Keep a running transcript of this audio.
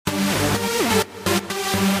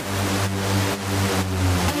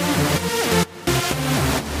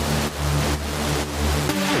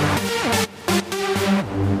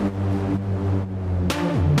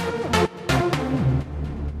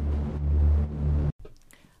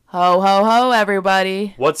Ho, ho, ho,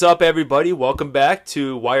 everybody. What's up, everybody? Welcome back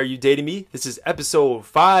to Why Are You Dating Me? This is episode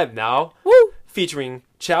 5 now. Woo! Featuring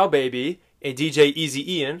Chow Baby and DJ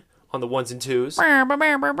Easy Ian on the ones and twos.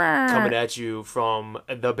 Coming at you from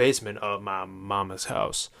the basement of my mama's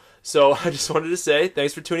house. So I just wanted to say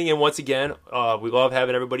thanks for tuning in once again. We love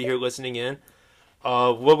having everybody here listening in.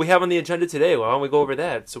 What we have on the agenda today, why don't we go over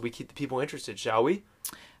that so we keep the people interested, shall we?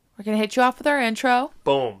 We're going to hit you off with our intro.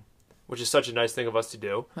 Boom. Which is such a nice thing of us to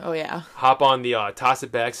do. Oh, yeah. Hop on the Toss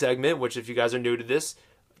It Back segment, which if you guys are new to this,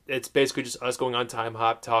 it's basically just us going on Time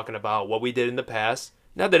Hop talking about what we did in the past.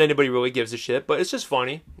 Not that anybody really gives a shit, but it's just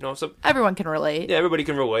funny. You know, so everyone can relate. Yeah, everybody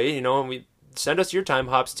can relate, you know, and we send us your time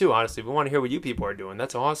hops too, honestly. We want to hear what you people are doing.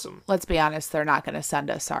 That's awesome. Let's be honest, they're not going to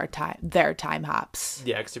send us their time hops.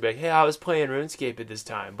 Yeah, because they'd be like, hey, I was playing RuneScape at this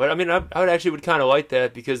time. But I mean, I would kind of like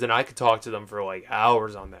that because then I could talk to them for like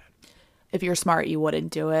hours on that. If you're smart, you wouldn't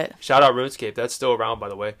do it. Shout out RuneScape. That's still around, by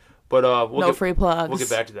the way. But no free plugs. We'll get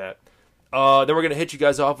back to that. Then we're going to hit you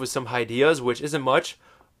guys off with some ideas, which isn't much.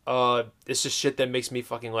 It's just shit that makes me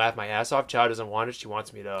fucking laugh my ass off. Chow doesn't want it. She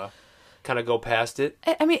wants me to kind of go past it.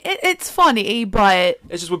 I mean, it's funny, but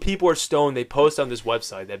it's just when people are stoned, they post on this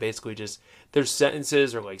website that basically just, there's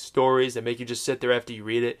sentences or like stories that make you just sit there after you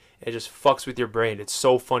read it. And it just fucks with your brain. It's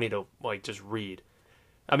so funny to like just read.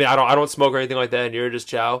 I mean, I don't smoke or anything like that, and you're just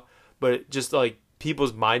Chow. But just like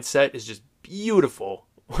people's mindset is just beautiful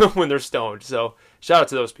when they're stoned. So shout out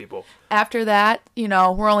to those people. After that, you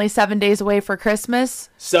know, we're only 7 days away for Christmas.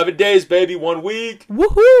 7 days, baby. 1 week.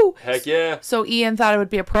 Woohoo! Heck yeah. So Ian thought it would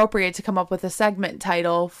be appropriate to come up with a segment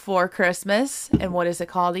title for Christmas. And what is it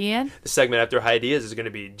called, Ian? The segment after ideas is going to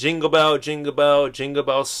be Jingle Bell, Jingle Bell, Jingle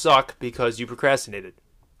Bell Suck because you procrastinated.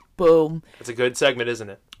 Boom. That's a good segment, isn't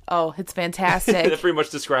it? Oh, it's fantastic. That pretty much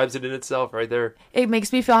describes it in itself right there. It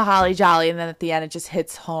makes me feel holly jolly, and then at the end it just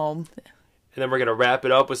hits home. And then we're going to wrap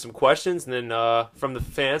it up with some questions, and then from the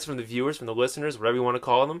fans, from the viewers, from the listeners, whatever you want to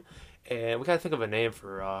call them. And we got to think of a name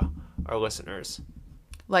for our listeners.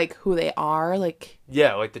 Like who they are?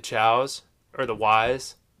 Yeah, like the Chows or the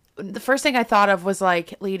Wise. The first thing I thought of was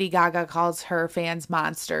like Lady Gaga calls her fans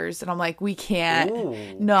monsters, and I'm like, we can't. Ooh.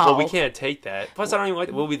 No. Well, we can't take that. Plus, I don't even like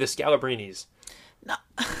it. We'll be the Scalabrinis.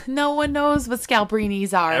 No one knows what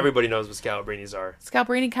Scalabrinis are. Everybody knows what Scalabrinis are.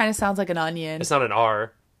 Scalabrini kind of sounds like an onion. It's not an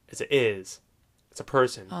R. It's an is. It's a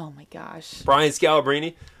person. Oh my gosh. Brian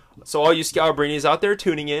Scalabrini. So all you Scalabrinis out there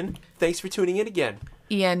tuning in, thanks for tuning in again.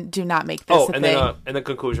 Ian, do not make this a thing. Then in the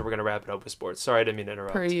conclusion, we're going to wrap it up with sports. Sorry, I didn't mean to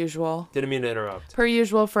interrupt. Per usual. Didn't mean to interrupt. Per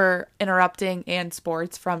usual for interrupting and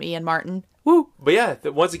sports from Ian Martin. Woo! But yeah,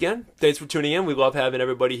 once again, thanks for tuning in. We love having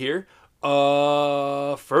everybody here.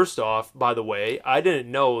 First off, by the way, I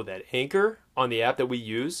didn't know that Anchor on the app that we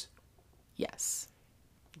use. Yes.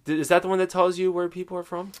 Is that the one that tells you where people are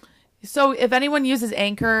from? So if anyone uses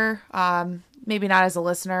Anchor, maybe not as a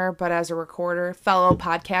listener, but as a recorder, fellow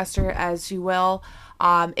podcaster, as you will,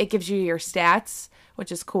 it gives you your stats,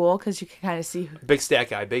 which is cool because you can kind of see. Big stat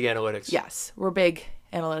guy, big analytics. Yes, we're big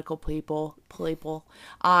analytical people.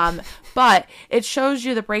 But it shows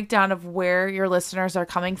you the breakdown of where your listeners are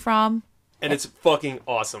coming from. And it's fucking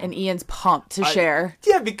awesome. And Ian's pumped to share.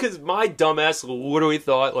 Yeah, because my dumbass literally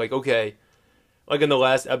thought, like, okay, like in the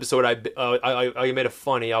last episode, I made a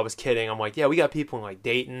funny. I was kidding. I'm like, yeah, we got people in like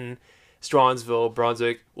Dayton, Strongsville,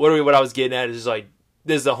 Brunswick. Literally, what I was getting at is like,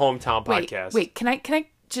 this is a hometown podcast. Wait, can I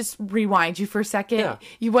just rewind you for a second? Yeah.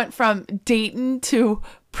 You went from Dayton to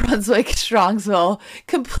Brunswick, Strongsville,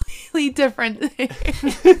 completely different.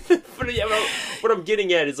 But yeah, what I'm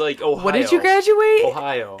getting at is like Ohio. What did you graduate?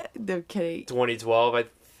 Ohio. No kidding. 2012, I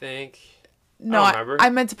think. No, I don't remember. I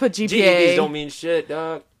meant to put GPA. GEDs don't mean shit,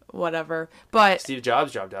 dog. Whatever. But Steve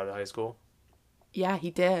Jobs dropped out of high school. Yeah, he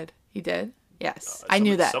did. Yes, I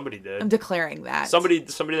knew that. Somebody did. I'm declaring that. Somebody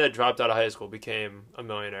that dropped out of high school became a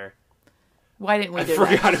millionaire. Why didn't we do that?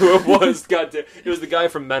 I forgot who it was. Goddamn. It was the guy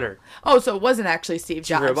from Menor. Oh, so it wasn't actually Steve Jobs.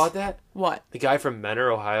 Did you hear about that? What? The guy from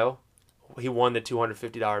Menor, Ohio. He won the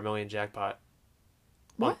 $250 million jackpot.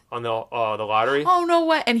 What? On the lottery. Oh, no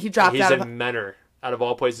way. And he dropped out of... He's in Menor, out of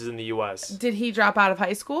all places in the U.S. Did he drop out of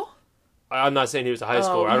high school? I'm not saying he was a high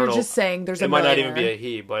schooler. I don't know. You're just saying there's a millionaire. It might not even millionaire. be a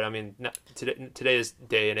he, but I mean, today's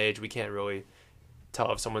day and age, we can't really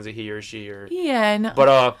tell if someone's a he or she or... Yeah, no.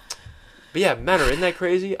 But yeah, Menor, isn't that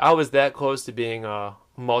crazy? I was that close to being a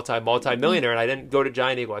multi-millionaire, and I didn't go to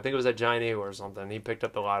Giant Eagle. I think it was at Giant Eagle or something. He picked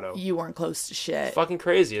up the lotto. You weren't close to shit. It's fucking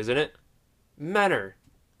crazy, isn't it? Menor.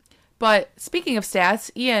 But speaking of stats,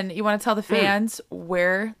 Ian, you want to tell the fans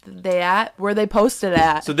where they posted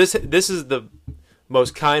at? So this is the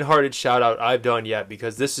most kind-hearted shout-out I've done yet,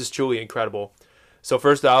 because this is truly incredible. So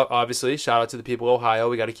first out, obviously, shout out to the people of Ohio.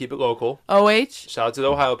 We got to keep it local. OH. Shout out to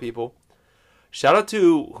the Ohio people. Shout out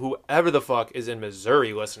to whoever the fuck is in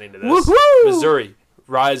Missouri listening to this. Woohoo! Missouri,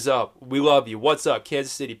 rise up. We love you. What's up?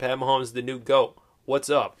 Kansas City, Pat Mahomes is the new GOAT. What's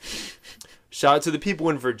up? Shout out to the people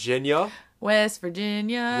in Virginia. West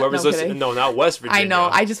Virginia. Whoever's listening. No, not West Virginia. I know.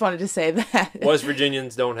 I just wanted to say that. West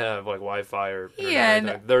Virginians don't have like Wi-Fi or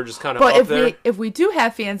yeah, they're just kind of up there. But if we do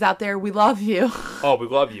have fans out there, we love you. Oh, we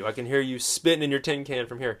love you. I can hear you spitting in your tin can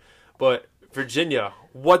from here. But Virginia,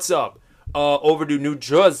 what's up? Over to New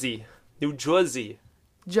Jersey. Jersey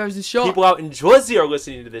Shore. People out in Jersey are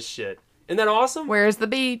listening to this shit. Isn't that awesome? Where's the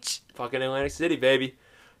beach? Fucking Atlantic City, baby.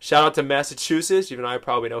 Shout out to Massachusetts. Even I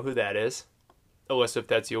probably know who that is. Alyssa, if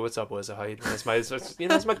that's you, what's up, Alyssa? How you doing?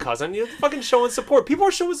 That's my cousin. You're fucking showing support. People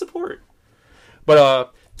are showing support.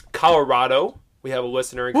 But Colorado, we have a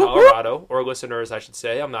listener in Colorado, or listeners, I should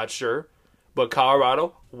say. I'm not sure. But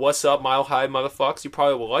Colorado, what's up, Mile High motherfucks? You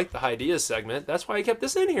probably will like the ideas segment. That's why I kept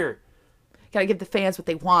this in here. Gotta give the fans what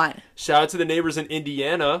they want. Shout out to the neighbors in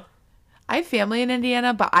Indiana. I have family in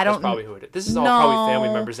Indiana, but I don't. That's probably who it is. This is all probably family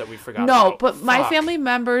members that we forgot about. No, but my family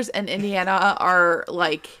members in Indiana are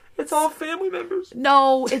like. It's all family members.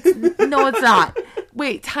 No, it's not.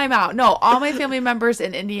 Wait, time out. No, all my family members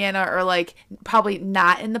in Indiana are like probably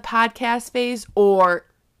not in the podcast phase or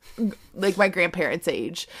like my grandparents'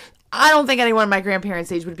 age. I don't think anyone my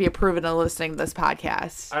grandparents' age would be approving of listening to this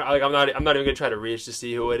podcast. I'm not even gonna try to reach to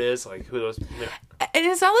see who it is, like who those. And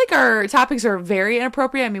it's not like our topics are very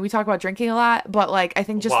inappropriate. I mean, we talk about drinking a lot, but like I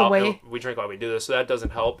think just the way we drink while we do this, so that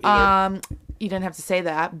doesn't help either. You didn't have to say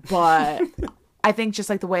that, but I think just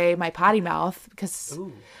like the way my potty mouth, because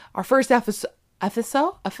our first episode. It's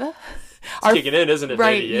kicking in, isn't it?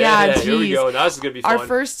 Right? Baby? Yeah. Here we go. Now this is gonna be fun. Our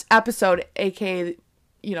first episode, aka.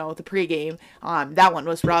 The pregame, that one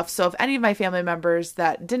was rough. So if any of my family members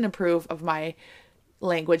that didn't approve of my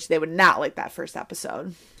language, they would not like that first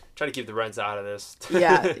episode. Try to keep the rents out of this.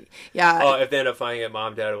 Yeah. If they end up finding it,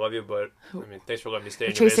 Mom, Dad, I love you, but I mean, thanks for letting me stay in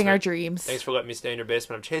your basement. Chasing our dreams. Thanks for letting me stay in your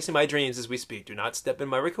basement. I'm chasing my dreams as we speak. Do not step in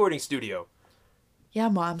my recording studio. Yeah,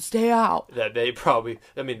 Mom, stay out. That they probably,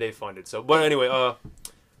 they funded. So, but anyway,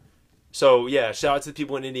 So, yeah, shout out to the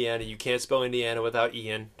people in Indiana. You can't spell Indiana without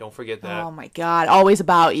Ian. Don't forget that. Oh, my God. Always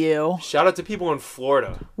about you. Shout out to people in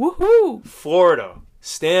Florida. Woohoo! Florida.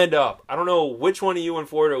 Stand up. I don't know which one of you in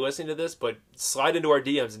Florida are listening to this, but slide into our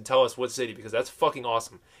DMs and tell us what city, because that's fucking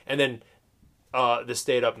awesome. And then the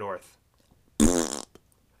state up north.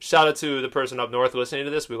 Shout out to the person up north listening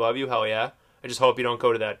to this. We love you. Hell yeah. I just hope you don't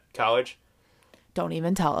go to that college. Don't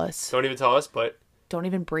even tell us. Don't even tell us, but... Don't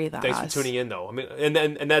even breathe on Thanks us. for tuning in, though. I mean,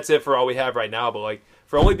 and that's it for all we have right now. But like,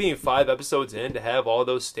 for only being 5 episodes in to have all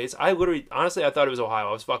those states, honestly, I thought it was Ohio.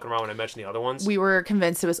 I was fucking around when I mentioned the other ones. We were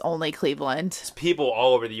convinced it was only Cleveland. It's people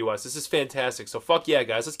all over the U.S. This is fantastic. So fuck yeah,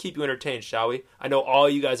 guys. Let's keep you entertained, shall we? I know all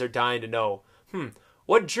you guys are dying to know.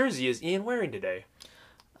 What jersey is Ian wearing today?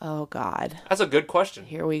 Oh God. That's a good question.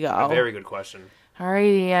 Here we go. A very good question. All right,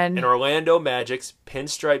 Ian. An Orlando Magic's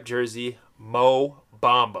pinstripe jersey, Mo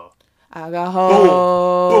Bamba. I got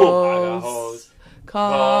hoes. Boom. I got hoes.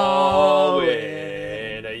 Calling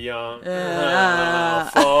a young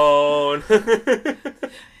phone.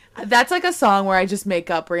 That's like a song where I just make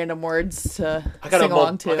up random words to sing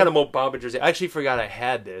along to. I got a Mo Bamba jersey. I actually forgot I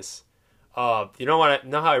had this. You know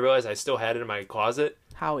how I realized I still had it in my closet?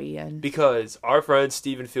 How, Ian? Because our friend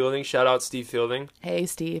Stephen Fielding, shout out Steve Fielding. Hey,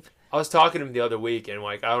 Steve. I was talking to him the other week, and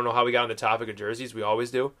like, I don't know how we got on the topic of jerseys. We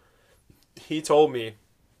always do. He told me,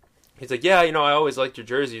 he's like, yeah, I always liked your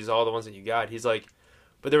jerseys, all the ones that you got. He's like,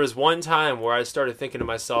 but there was one time where I started thinking to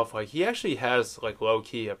myself, like, he actually has, like,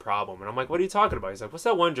 low-key a problem. And I'm like, what are you talking about? He's like, what's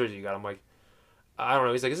that one jersey you got? I'm like, I don't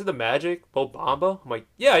know. He's like, is it the Magic Mo Bamba? I'm like,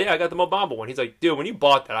 yeah, I got the Mo Bamba one. He's like, dude, when you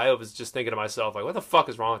bought that, I was just thinking to myself, like, what the fuck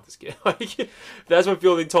is wrong with this kid? Like, that's when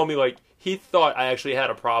Fielding told me, like, he thought I actually had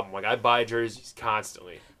a problem. Like, I buy jerseys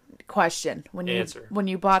constantly. Question. When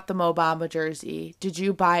you bought the Mo Bamba jersey, did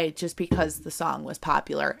you buy it just because the song was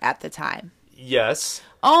popular at the time? Yes.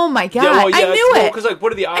 Oh my God. Yeah, I knew it. Because, like,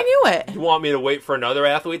 what are the odds? I knew it. You want me to wait for another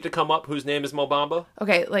athlete to come up whose name is Mo Bamba?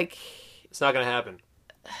 Okay, like... It's not going to happen.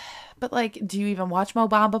 But, like, do you even watch Mo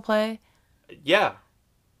Bamba play? Yeah.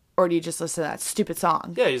 Or do you just listen to that stupid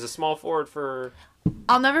song? Yeah, he's a small forward for...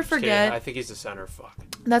 I'll never forget. I think he's a center. Fuck.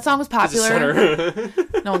 That song was popular. He's a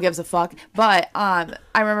center. No one gives a fuck. But I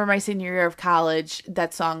remember my senior year of college,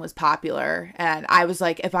 that song was popular. And I was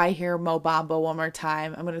like, if I hear Mo Bamba one more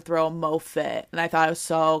time, I'm going to throw a Mo fit. And I thought I was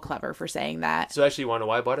so clever for saying that. So actually, you want to know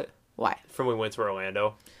why I bought it? Why? From when we went to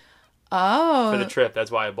Orlando. Oh. For the trip.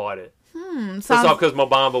 That's why I bought it. First off, because Mo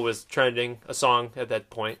Bamba was trending, a song at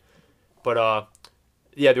that point. But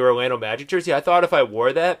Yeah, the Orlando Magic jersey. I thought if I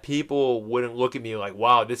wore that, people wouldn't look at me like,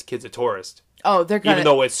 wow, this kid's a tourist. Oh, they're gonna... Even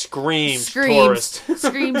though it screams tourist.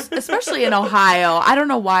 Screams, especially in Ohio. I don't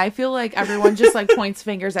know why. I feel like everyone just like points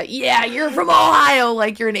fingers at, yeah, you're from Ohio,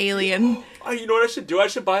 like you're an alien. You know what I should do? I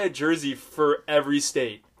should buy a jersey for every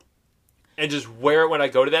state. And just wear it when I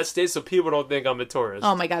go to that state so people don't think I'm a tourist.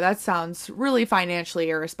 Oh my god, that sounds really financially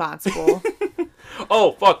irresponsible.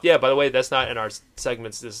 Oh, fuck, yeah, by the way, that's not in our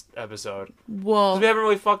segments this episode. Well... We haven't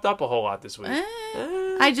really fucked up a whole lot this week.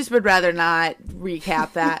 I just would rather not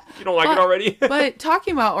recap that. You don't like it already? But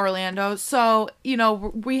talking about Orlando, so, you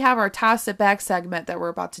know, we have our Toss It Back segment that we're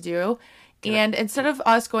about to do. And instead of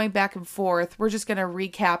us going back and forth, we're just going to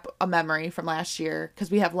recap a memory from last year because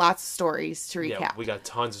we have lots of stories to recap. Yeah, we got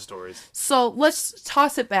tons of stories. So let's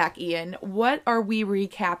toss it back, Ian. What are we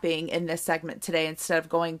recapping in this segment today instead of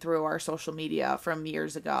going through our social media from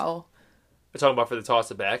years ago? We're talking about for the Toss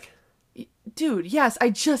It Back? Dude, yes, I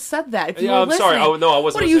just said that. If you yeah, were I'm listening. sorry. I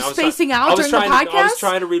wasn't What are you spacing out during the podcast? I was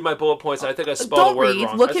trying to read my bullet points, and I think I spelled Don't a word read.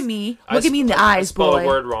 wrong. Look at me. Look at me in the eyes, I spelled boy. a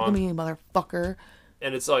word wrong. Look at me, motherfucker.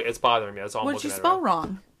 And it's like, it's bothering me. That's all I'm What did looking you at. spell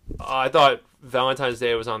wrong? I thought Valentine's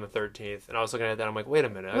Day was on the 13th, and I was looking at that. I'm like, wait a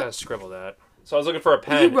minute, I gotta scribble that. So I was looking for a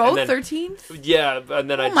pen. You wrote 13th? Yeah, and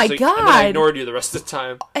then my and then God. I ignored you the rest of the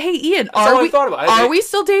time. Hey, Ian, That's all I thought about. Are we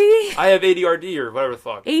still dating? I have ADRD or whatever the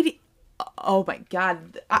fuck. 80. Oh my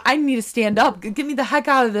God. I need to stand up. Get me the heck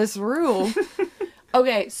out of this room.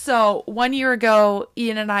 Okay, so 1 year ago,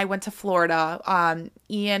 Ian and I went to Florida.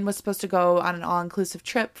 Ian was supposed to go on an all-inclusive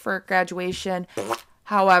trip for graduation.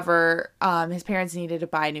 However, his parents needed to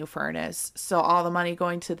buy a new furnace. So all the money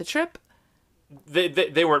going to the trip.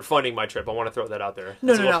 They weren't funding my trip. I want to throw that out there.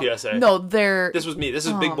 No. PSA. No, they're... This was me. This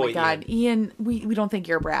is big boy Oh my God. Ian, we don't think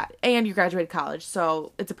you're a brat. And you graduated college,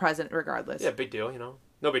 so it's a present regardless. Yeah, big deal, you know.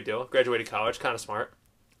 No big deal. Graduated college. Kind of smart.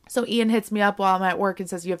 So Ian hits me up while I'm at work and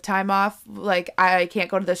says, you have time off? Like, I can't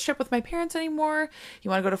go to this trip with my parents anymore.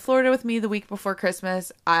 You want to go to Florida with me the week before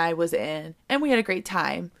Christmas? I was in. And we had a great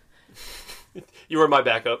time. You were my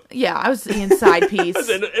backup. Yeah, I was Ian's side piece.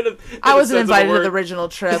 I wasn't invited to the original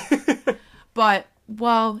trip. But,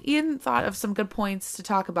 well, Ian thought of some good points to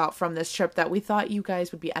talk about from this trip that we thought you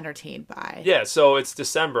guys would be entertained by. Yeah, so it's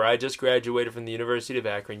December. I just graduated from the University of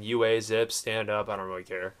Akron. UA, Zip, stand up. I don't really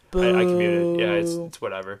care. I commuted. Yeah, it's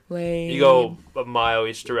whatever. Lame. You go a mile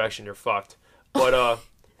each direction, you're fucked. But,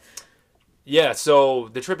 yeah, so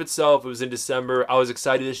the trip itself, it was in December. I was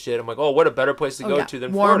excited as shit. I'm like, oh, what a better place to go to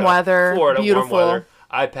than warm Florida. Weather, beautiful. Warm weather.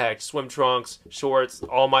 I packed swim trunks, shorts,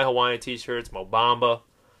 all my Hawaiian t-shirts, Mobamba.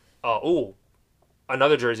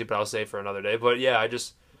 Another jersey, but I'll save for another day. But yeah,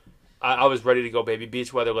 I was ready to go, baby.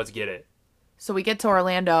 Beach weather, let's get it. So we get to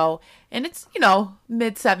Orlando, and it's, you know,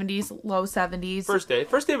 mid-70s, low 70s. First day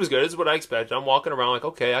was good. This is what I expected. I'm walking around like,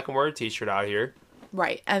 okay, I can wear a t-shirt out here.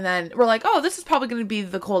 Right, and then we're like, oh, this is probably going to be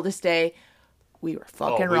the coldest day. We were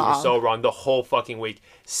fucking wrong. We were so wrong the whole fucking week.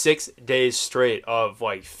 6 days straight of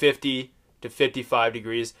like 50 to 55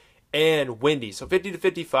 degrees. And windy. So 50 to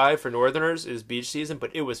 55 for northerners is beach season,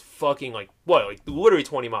 but it was fucking like literally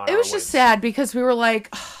 20 miles. It was just sad because we were like,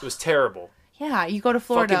 it was terrible. Yeah, you go to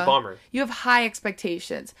Florida. Fucking bummer. You have high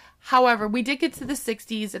expectations. However, we did get to the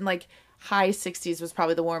 60s, and like high 60s was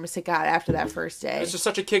probably the warmest it got after that first day. It's just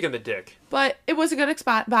such a kick in the dick. But it was a good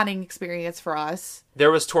bonding experience for us.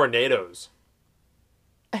 There was tornadoes.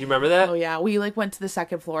 You remember that? Oh yeah, we like went to the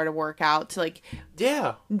second floor to work out to like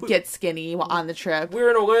get skinny on the trip. We're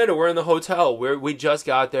in Orlando. We're in the hotel. We just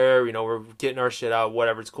got there. You know, we're getting our shit out.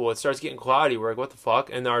 Whatever, it's cool. It starts getting cloudy. We're like, what the fuck?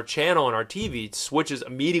 And our channel on our TV switches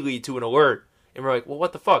immediately to an alert. And we're like, well,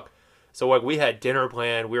 what the fuck? So like we had dinner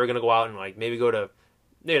planned. We were gonna go out and like maybe go to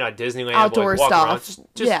maybe not Disneyland, outdoor but like, walk stuff. Around.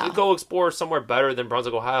 Just go explore somewhere better than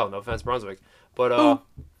Brunswick, Ohio. No offense, Brunswick, but oh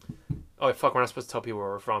fuck, we're not supposed to tell people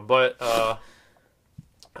where we're from. But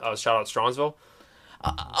shout out Strongsville.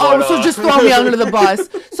 So just throw me under the bus.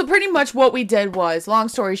 So pretty much what we did was, long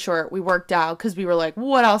story short, we worked out because we were like,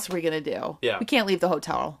 what else are we going to do? Yeah. We can't leave the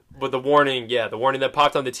hotel. But the warning that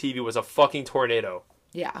popped on the TV was a fucking tornado.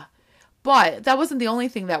 Yeah. But that wasn't the only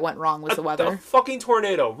thing that went wrong with the weather. A fucking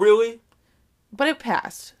tornado. Really? But it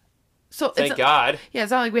passed. So Thank God. Yeah,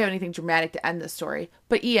 it's not like we have anything dramatic to end the story.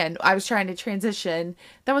 But Ian, I was trying to transition.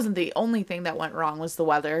 That wasn't the only thing that went wrong was the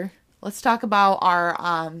weather. Let's talk about our,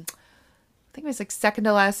 I think it was like second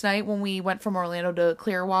to last night when we went from Orlando to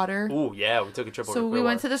Clearwater. Ooh, yeah, we took a trip over to Clearwater. So we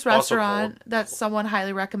went to this restaurant that someone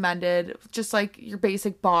highly recommended, just like your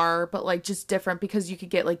basic bar, but like just different because you could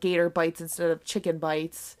get like gator bites instead of chicken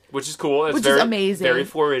bites. Which is cool. Which is amazing. Very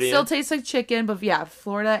Floridian. Still tastes like chicken, but yeah,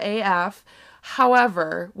 Florida AF.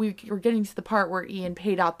 However, we were getting to the part where Ian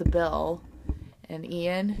paid out the bill. And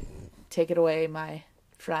Ian, take it away, my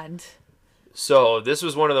friend. So this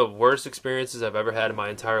was one of the worst experiences I've ever had in my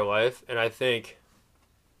entire life, and I think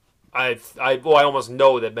I almost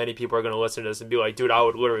know that many people are going to listen to this and be like, dude, I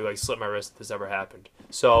would literally like slip my wrist if this ever happened.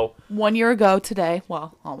 So 1 year ago today,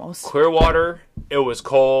 well, almost. Clearwater, it was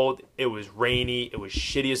cold, it was rainy, it was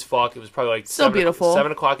shitty as fuck. It was probably like so beautiful.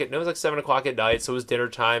 7 o'clock it was like 7 o'clock at night, so it was dinner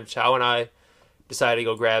time. Chow and I decided to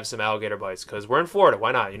go grab some alligator bites because we're in Florida.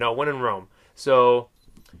 Why not? You know, when in Rome. So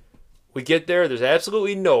we get there. There's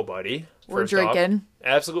absolutely nobody. We're drinking.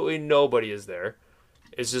 Absolutely nobody is there.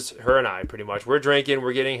 It's just her and I, pretty much. We're drinking.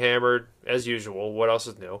 We're getting hammered, as usual. What else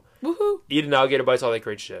is new? Woohoo. Eating alligator bites, all that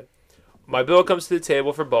great shit. My bill comes to the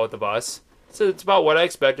table for both of us. So it's about what I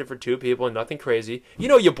expected for 2 people and nothing crazy. You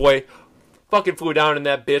know your boy fucking flew down in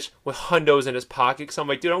that bitch with hundos in his pocket. So I'm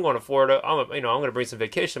like, dude, I'm going to Florida. I'm going to bring some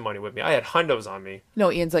vacation money with me. I had hundos on me.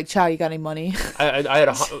 No, Ian's like, Chow, you got any money? I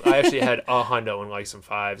actually had a hundo and like some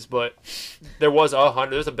fives, but there was a hundo.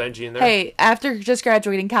 There's a Benji in there. Hey, after just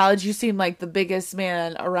graduating college, you seem like the biggest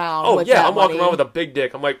man around. Oh with yeah, that I'm walking money. around with a big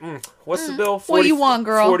dick. I'm like, what's the bill? 40, what do you want,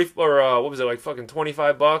 girl? 40 or what was it, like fucking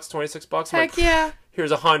 $25, $26? I'm Heck like, yeah.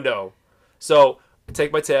 Here's a hundo. So I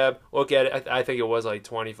take my tab, look at it. I think it was like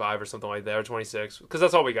 25 or something like that, or 26, because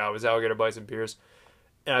that's all we got was alligator bites and beers.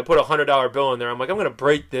 And I put a $100 bill in there. I'm like, I'm gonna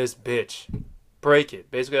break this bitch, break it.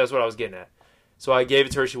 Basically, that's what I was getting at. So I gave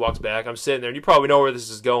it to her. She walks back. I'm sitting there, and you probably know where this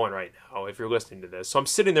is going right now if you're listening to this. So I'm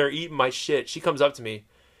sitting there eating my shit. She comes up to me.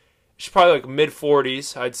 She's probably like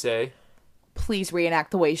mid-40s, I'd say. Please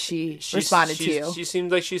reenact the way she responded to you. She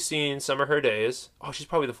seems like she's seen some of her days. Oh, she's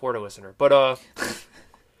probably the Florida listener.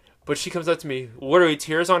 But she comes up to me, literally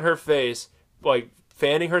tears on her face, like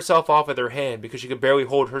fanning herself off with her hand because she could barely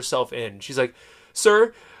hold herself in. She's like,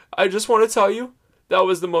 "Sir, I just want to tell you that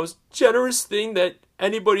was the most generous thing that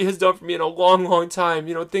anybody has done for me in a long, long time.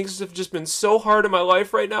 You know, things have just been so hard in my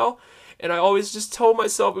life right now, and I always just told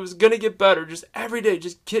myself it was going to get better, just every day,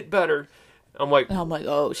 just get better." I'm like,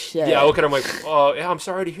 oh shit. Yeah, I look at her, I'm like, oh, yeah, I'm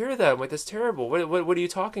sorry to hear that. I'm like, that's terrible. What are you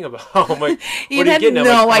talking about? I'm like, you had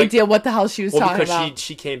no idea what the hell she was talking about. Because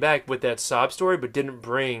she came back with that sob story, but didn't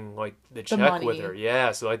bring like the check with her.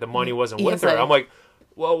 Yeah, so like the money wasn't with her. I'm like,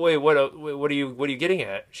 well, wait, what are you getting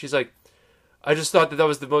at? She's like, I just thought that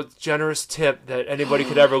was the most generous tip that anybody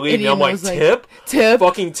could ever leave me. I'm like, tip,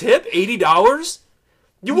 fucking tip, $80.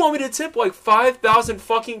 You want me to tip like 5,000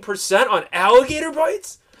 fucking % on alligator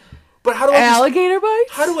bites? But how do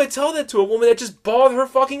bites? How do I tell that to a woman that just bawled her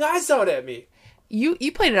fucking eyes out at me? You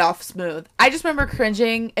played it off smooth. I just remember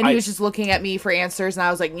cringing, and he was just looking at me for answers, and I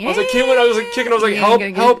was like, yeah. I was like kicking. I was like,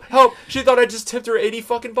 help! She thought I just tipped her 80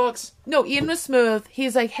 fucking bucks. No, Ian was smooth.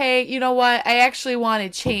 He's like, hey, you know what? I actually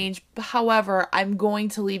wanted change. However, I'm going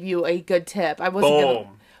to leave you a good tip. I wasn't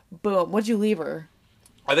Boom. What'd you leave her?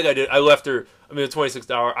 I think I did. I left her. I mean,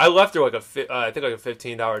 $26. I left her like I think like a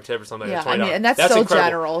 $15 tip or something. Yeah, like $20. and that's so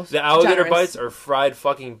general. The alligator bites are fried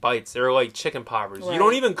fucking bites. They're like chicken poppers. Right. You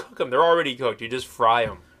don't even cook them. They're already cooked. You just fry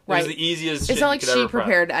them. Right. It's the easiest. It's not like she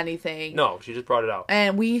prepared anything. No, she just brought it out.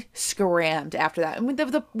 And we scrammed after that. I mean,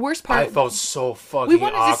 the worst part. I felt so fucking. We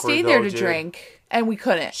wanted awkward, to stay there to drink, and we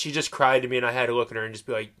couldn't. She just cried to me, and I had to look at her and just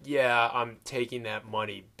be like, "Yeah, I'm taking that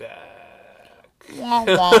money back." Wah,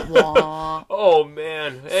 wah, wah. Oh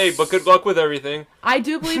man, hey, but good luck with everything. I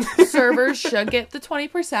do believe servers should get the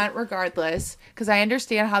 20% regardless, because I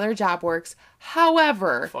understand how their job works.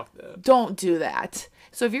 However, fuck that. Don't do that.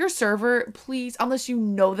 So if you're a server, please, unless you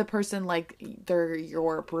know the person like they're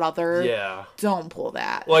your brother, don't pull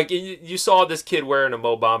that. Like you saw this kid wearing a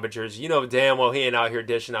Mo Bamba jersey, you know damn well he ain't out here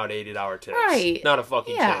dishing out $80 tips. Right? Not a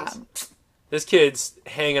fucking chance. This kid's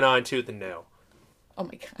hanging on tooth and nail. Oh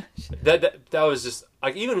my gosh. That was just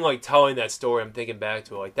like, even like telling that story, I'm thinking back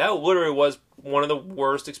to it, like that literally was one of the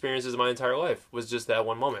worst experiences of my entire life. Was just that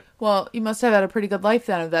one moment. Well, you must have had a pretty good life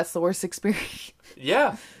then, if that's the worst experience.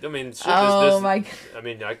 Yeah, I mean, shit, my God. I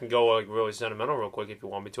mean, I can go like really sentimental real quick if you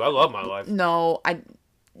want me to. I love my life. No,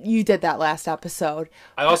 you did that last episode.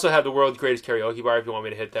 I also have the world's greatest karaoke bar if you want me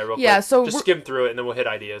to hit that real quick. Yeah, so just skim through it and then we'll hit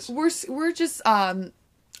ideas. We're just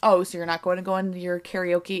oh, so you're not going to go into your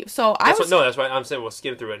karaoke? So that's why I'm saying we'll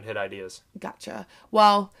skim through it and hit ideas. Gotcha.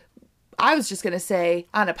 Well, I was just going to say,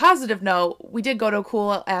 on a positive note, we did go to a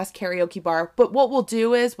cool-ass karaoke bar, but what we'll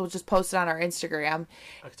do is we'll just post it on our Instagram.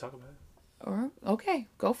 I can talk about it. Okay,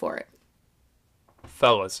 go for it.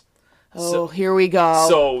 Fellas. Here we go.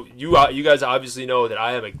 So, you guys obviously know that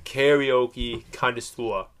I am a karaoke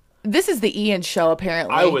connoisseur. This is the Ian show,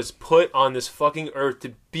 apparently. I was put on this fucking earth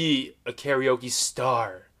to be a karaoke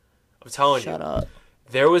star. I'm telling you. Shut up.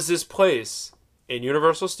 There was this place in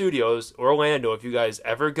Universal Studios, Orlando, if you guys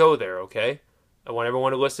ever go there, okay? I want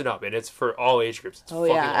everyone to listen up, and it's for all age groups. It's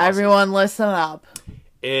fucking awesome. Everyone listen up.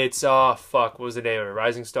 It's what was the name of it?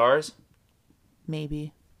 Rising Stars.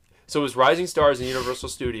 Maybe. So it was Rising Stars in Universal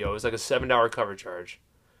Studio. It was like a $7 cover charge,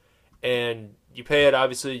 and you pay it.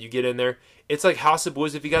 Obviously, you get in there. It's like House of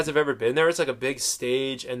Blues. If you guys have ever been there, it's like a big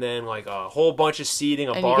stage and then like a whole bunch of seating,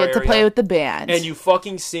 a And bar you get to area. play with the band. And you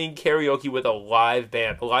fucking sing karaoke with a live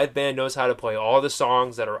band. The live band knows how to play all the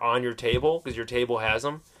songs that are on your table because your table has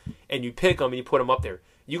them, and you pick them and you put them up there.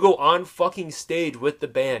 You go on fucking stage with the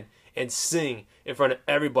band and sing in front of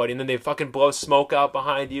everybody, and then they fucking blow smoke out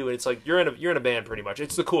behind you, and it's like you're in a band pretty much.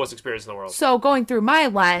 It's the coolest experience in the world. So going through my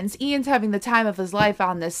lens, Ian's having the time of his life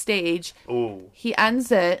on this stage. Ooh. He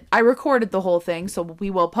ends it. I recorded the whole thing, so we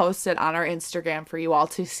will post it on our Instagram for you all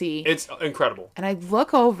to see. It's incredible. And I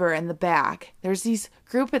look over in the back. There's these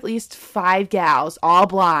group, at least 5 gals, all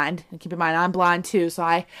blonde. And keep in mind, I'm blonde too, so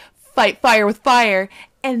I fight fire with fire.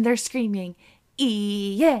 And they're screaming,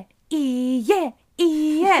 yeah, yeah.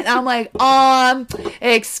 Yeah, and I'm like,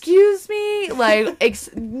 excuse me, like,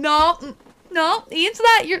 no, Ian's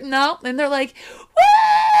not your, no, and they're like,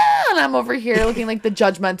 wah! And I'm over here looking like the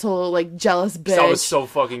judgmental, like, jealous bitch. That was so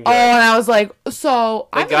fucking good. Oh, and I was like, so,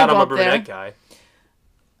 Thank I'm God gonna I'm go a up there. brunette guy.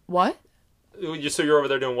 What? So you're over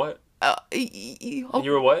there doing what? And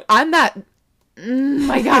you were what? I'm not,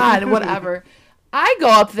 my God, whatever. I go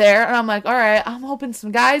up there, and I'm like, all right, I'm hoping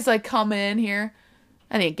some guys, like, come in here.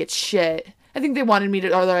 I didn't get shit. I think they wanted me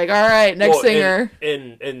to, or they're like, all right, next singer.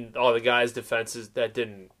 In all the guys' defenses that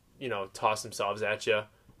didn't, toss themselves at you,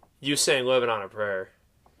 you sang Living on a Prayer.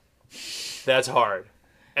 That's hard.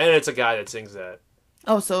 And it's a guy that sings that.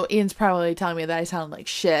 Oh, so Ian's probably telling me that I sound like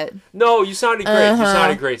shit. No, you sounded great. You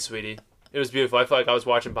sounded great, sweetie. It was beautiful. I felt like I was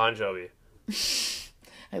watching Bon Jovi.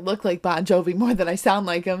 I look like Bon Jovi more than I sound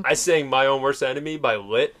like him. I sang My Own Worst Enemy by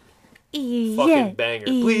Lit. Fucking banger.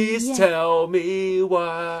 Please tell me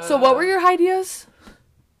why. So what were your ideas?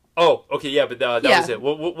 Oh, okay, yeah, but that was it.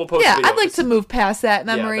 We'll post a video. I'd like to move past that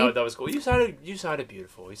memory. Yeah, that was cool. You sounded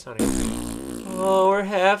beautiful. You sounded good. Oh, we're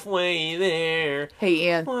halfway there. Hey,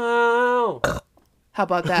 Ian. Wow. How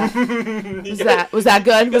about that? Was that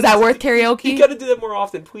good? Was that worth karaoke? You gotta do that more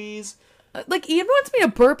often, please. Like, Ian wants me to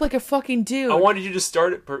burp like a fucking dude. I wanted you to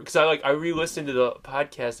start it because I re-listened to the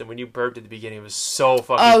podcast, and when you burped at the beginning, it was so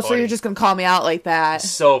fucking funny. Oh, so you're just gonna call me out like that?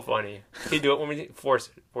 So funny. Can you do it when we force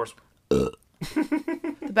it?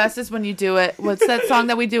 The best is when you do it. What's that song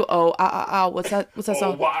that we do? Oh, what's that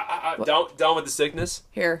song? Down with the sickness.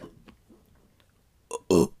 Here.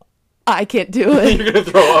 I can't do it. You're gonna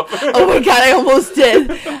throw up. Oh my God, I almost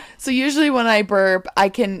did. So usually when I burp, I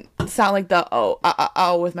can sound like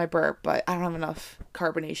the with my burp, but I don't have enough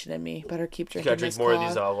carbonation in me. Better keep drinking. You gotta drink more of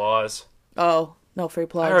these laws. Oh, no free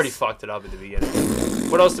plugs. I already fucked it up at the beginning.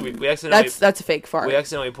 What else did we accidentally? That's a fake fart. We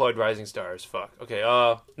accidentally plugged Rising Stars. Fuck. Okay.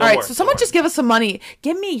 All right. So someone just give us some money.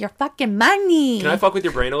 Give me your fucking money. Can I fuck with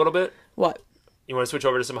your brain a little bit? What? You want to switch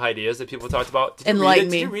over to some ideas that people talked about? Did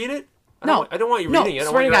you read it? No, I don't want you reading it. I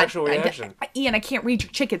don't want your actual reaction. Ian, I can't read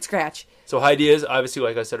your chicken scratch. So ideas, obviously,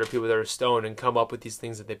 like I said, are people that are stoned and come up with these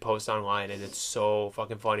things that they post online, and it's so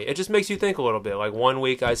fucking funny. It just makes you think a little bit. Like 1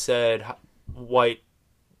 week, I said white.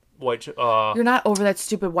 You're not over that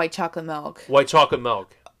stupid white chocolate milk. White chocolate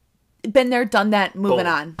milk. Been there, done that. Moving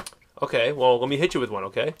on. Okay, well, let me hit you with one.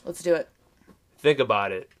 Okay. Let's do it. Think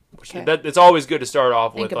about it. Okay. It's always good to start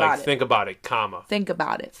off with think about it, comma. Think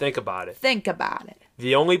about it. Think about it. Think about it.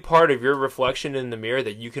 The only part of your reflection in the mirror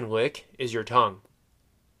that you can lick is your tongue.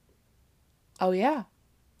 Oh, yeah.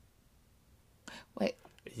 Wait.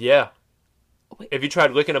 Yeah. Wait. If you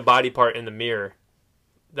tried licking a body part in the mirror,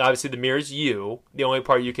 obviously the mirror is you. The only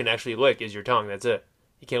part you can actually lick is your tongue. That's it.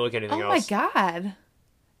 You can't lick anything else. Oh, my God.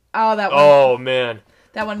 Oh, that one. Oh, man.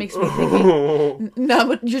 That one makes me thinking. No,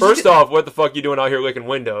 but First off, what the fuck you doing out here licking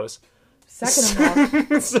windows?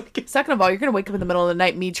 Second of all, you're gonna wake up in the middle of the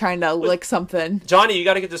night, me trying to lick something. Johnny, you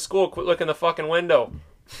gotta get to school. Quit licking the fucking window.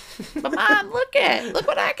 But Mom, look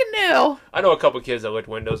what I can do. I know a couple kids that licked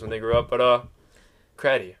windows when they grew up, but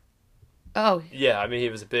Craddy. Oh. Yeah, I mean he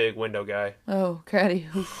was a big window guy. Oh, Craddy.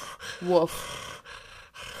 Woof.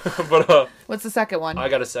 But what's the second one? I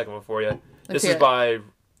got a second one for you. Let's This is by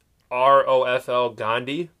ROFL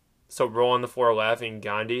Gandhi. So roll on the floor laughing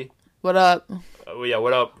Gandhi. What up? Yeah,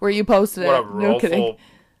 what up? Where you posted what it? Up, No kidding.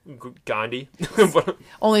 Gandhi.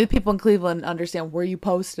 Only the people in Cleveland understand where you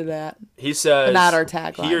posted at. He says, but not our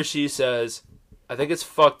tagline. He or she says, I think it's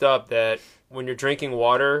fucked up that when you're drinking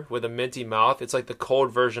water with a minty mouth, it's like the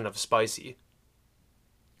cold version of spicy.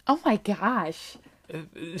 Oh my gosh.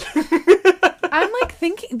 I'm like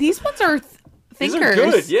thinking, these ones are thinkers. These are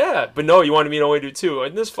good, yeah. But no, you wanted me to only do two.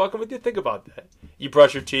 I'm just fucking with you. Think about that. You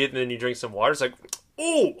brush your teeth and then you drink some water. It's like,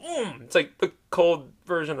 it's like the cold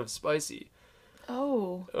version of spicy.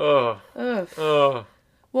 Oh. Ugh. Ugh. Ugh.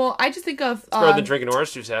 Well, I just think of... It's better than drinking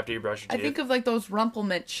orange juice after you brush your teeth. I think of like those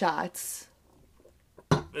Rumplemint shots.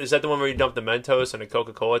 Is that the one where you dump the Mentos in a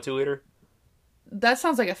Coca-Cola 2-liter? That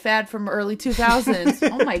sounds like a fad from early 2000s.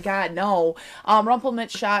 Oh my god, no. Rumplemint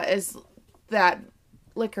shot is that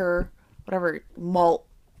liquor, whatever, malt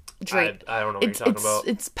drink. I don't know what you're talking about.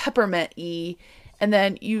 It's peppermint-y. And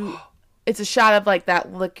then it's a shot of like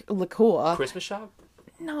that liqueur. Christmas shot?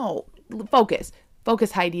 No. Focus,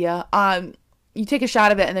 Heidia. You take a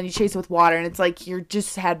shot of it and then you chase it with water, and it's like you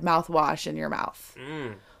just had mouthwash in your mouth.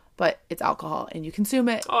 But it's alcohol, and you consume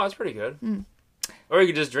it. Oh, that's pretty good. Or you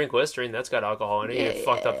could just drink Listerine. That's got alcohol in it. You get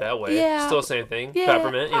fucked up that way. Yeah. Still the same thing. Yeah,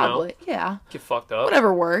 Peppermint, probably. Yeah. Get fucked up.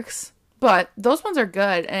 Whatever works. But those ones are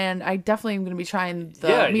good, and I definitely am going to be trying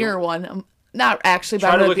the mirror one. Not actually, but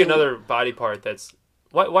try to look at another body part that's...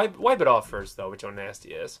 Wipe it off first, though, with how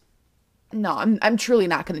nasty it is. No, I'm truly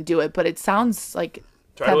not going to do it, but it sounds like...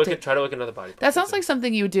 Try to look at another body part. That sounds like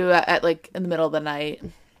something you would do at like in the middle of the night.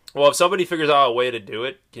 Well, if somebody figures out a way to do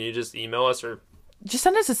it, can you just email us or... Just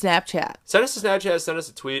send us a Snapchat. Send us a Snapchat, send us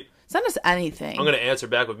a tweet. Send us anything. I'm going to answer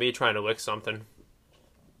back with me trying to lick something.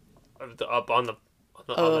 Up on the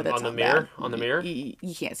mirror. On the mirror.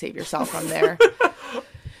 You can't save yourself from there.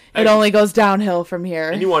 It only goes downhill from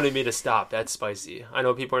here. And you wanted me to stop. That's spicy. I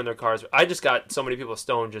know people are in their cars. I just got so many people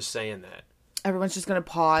stoned just saying that. Everyone's just going to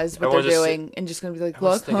pause what they're doing and just going to be like,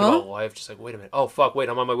 look, thinking about life. Just like, wait a minute. Oh, fuck, wait,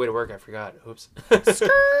 I'm on my way to work. I forgot. Oops.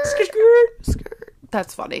 Skirt.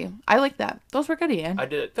 That's funny. I like that. Those were good, Ian. I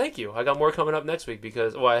did. Thank you. I got more coming up next week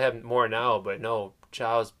because, well, I have more now, but no,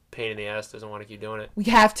 Chow's pain in the ass doesn't want to keep doing it. We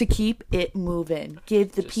have to keep it moving.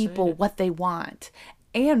 Give the people what they want.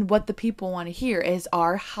 And what the people want to hear is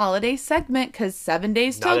our holiday segment, because 7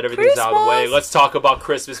 days till Christmas. Now that everything's out of the way, let's talk about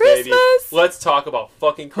Christmas, baby. Let's talk about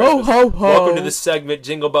fucking Christmas. Ho, ho, ho. Welcome to the segment,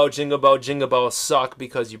 Jingle Bell, Jingle Bell, Jingle Bell Suck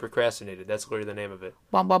Because You Procrastinated. That's literally the name of it.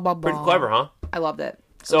 Bum, bum, bum, Pretty clever, huh? I loved it.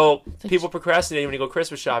 So, people procrastinate when you go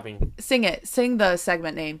Christmas shopping. Sing it. Sing the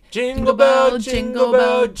segment name. Jingle bell, jingle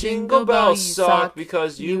bell, jingle bell, suck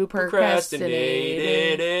because you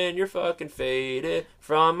procrastinated and you're fucking faded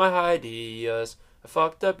from my ideas. I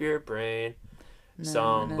fucked up your brain.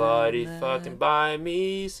 Somebody fucking buy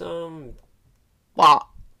me some. Wow.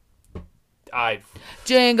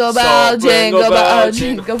 Jingle bell, jingle bell,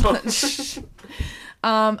 jingle bell.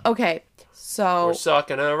 Okay, so we're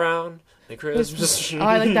sucking around the Christmas. Oh,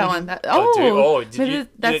 I like that one.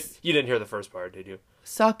 You didn't hear the first part, did you?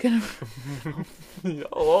 Sucking.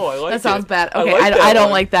 I like that. Sounds bad. Okay, I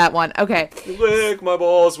don't like that one. Okay. Lick my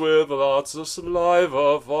balls with lots of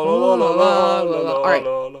saliva. All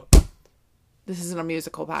right. This isn't a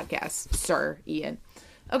musical podcast, Sir Ian.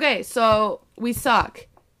 Okay, so we suck.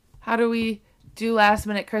 How do we do last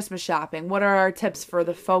minute Christmas shopping? What are our tips for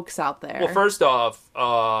the folks out there? Well, first off,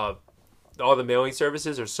 all the mailing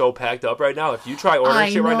services are so packed up right now. If you try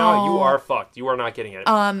ordering shit right now, you are fucked. You are not getting it.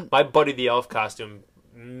 My Buddy the Elf costume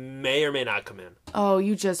may or may not come in. Oh,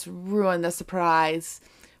 you just ruined the surprise.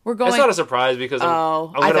 We're going. It's not a surprise because I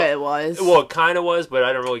thought it was. Well, it kind of was, but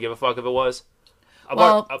I don't really give a fuck if it was.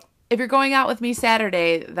 If you're going out with me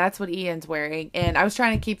Saturday, that's what Ian's wearing, and I was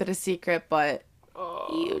trying to keep it a secret, but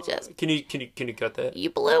you just can you cut that? You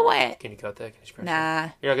blew it. Can you cut that? Can you scratch nah.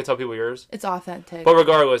 That? You're not gonna tell people yours. It's authentic. But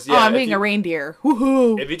regardless, yeah. I'm being a reindeer.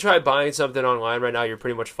 Woohoo! If you try buying something online right now, you're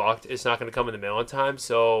pretty much fucked. It's not gonna come in the mail in time.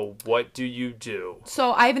 So what do you do?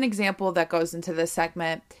 So I have an example that goes into this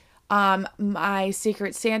segment. My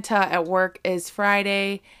Secret Santa at work is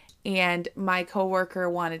Friday, and my coworker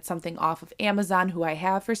wanted something off of Amazon, who I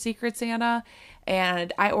have for Secret Santa,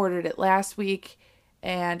 and I ordered it last week,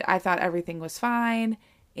 and I thought everything was fine,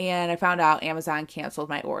 and I found out Amazon canceled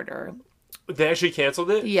my order. They actually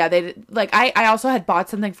canceled it? Yeah, they did. Like, I also had bought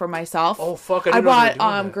something for myself. Oh, fuck. I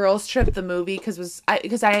bought Girls Trip, the movie, because it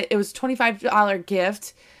was $25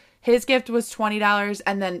 gift. His gift was $20,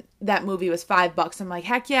 and then that movie was $5. I'm like,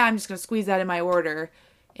 heck yeah, I'm just going to squeeze that in my order.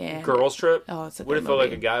 And Girls Trip? Oh, it's a Would good it feel movie.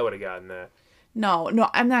 like a guy would have gotten that? No,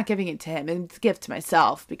 I'm not giving it to him. It's a gift to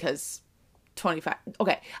myself because 25.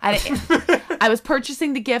 Okay, I was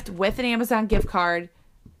purchasing the gift with an Amazon gift card.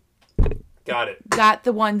 Got it. Got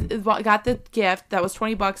the gift that was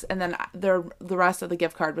 $20, and then the rest of the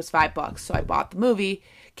gift card was $5. So I bought the movie.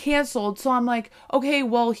 Canceled. So I'm like, okay,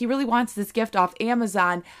 well, he really wants this gift off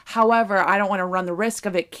Amazon. However, I don't want to run the risk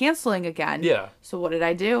of it canceling again. Yeah. So what did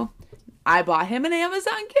I do? I bought him an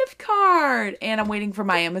Amazon gift card, and I'm waiting for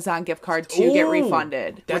my Amazon gift card to get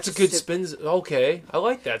refunded. That's a good spin. Okay, I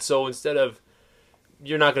like that. So instead of,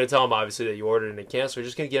 you're not going to tell him obviously that you ordered and it canceled. You're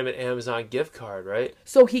just going to give him an Amazon gift card, right?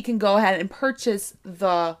 So he can go ahead and purchase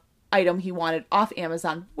the item he wanted off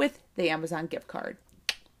Amazon with the the Amazon gift card.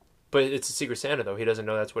 But it's a Secret Santa, though. He doesn't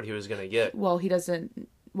know that's what he was going to get. Well, he doesn't.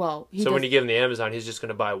 Well, when you give him the Amazon, he's just going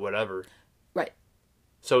to buy whatever. Right.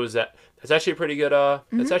 So that's actually a pretty good.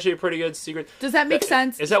 That's actually a pretty good secret. Does that make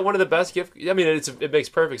sense? Is that one of the best gift? I mean, it makes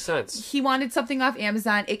perfect sense. He wanted something off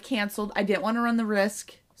Amazon. It canceled. I didn't want to run the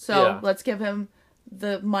risk, so let's give him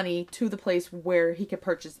the money to the place where he could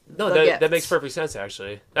purchase. That makes perfect sense.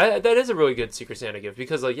 Actually, that is a really good Secret Santa gift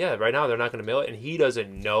because, like, right now they're not going to mail it, and he doesn't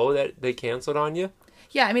know that they canceled on you.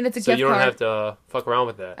 Yeah, I mean, it's a gift card. So you don't have to fuck around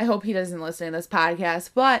with that. I hope he doesn't listen to this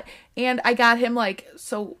podcast. And I got him,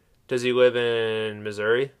 so... Does he live in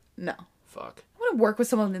Missouri? No. Fuck. I want to work with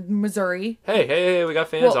someone in Missouri. Hey, we got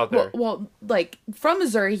fans out there. Well, from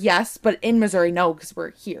Missouri, yes, but in Missouri, no, because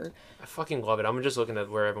we're here. I fucking love it. I'm just looking at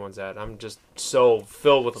where everyone's at. I'm just so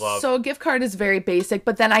filled with love. So a gift card is very basic,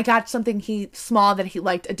 but then I got something small that he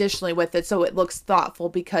liked additionally with it, so it looks thoughtful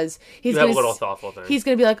because he's a little thoughtful thing. He's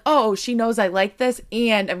gonna be like, oh, she knows I like this,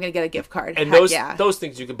 and I'm gonna get a gift card. And those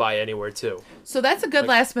things you can buy anywhere too. So that's a good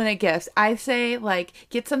last minute gift. I say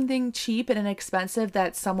get something cheap and inexpensive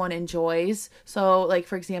that someone enjoys. So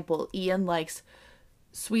for example, Ian likes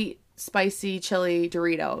sweet, spicy, chili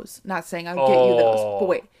Doritos. Not saying I'll get you those, but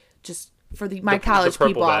wait. Just for my college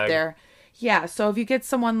people out there. Yeah, so if you get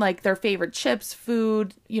someone their favorite chips,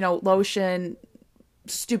 food, lotion,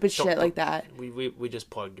 stupid shit like that. We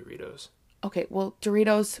just plugged Doritos. Okay, well,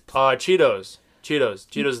 Doritos. Cheetos.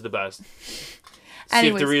 Cheetos is the best.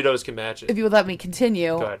 Anyways, see if Doritos can match it. If you would let me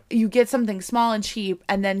continue. Go ahead. You get something small and cheap,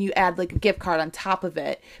 and then you add a gift card on top of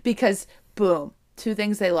it. Because, boom, 2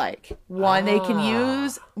 things they like. One they can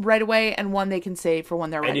use right away, and one they can save for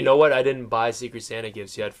when they're ready. And you know what? I didn't buy Secret Santa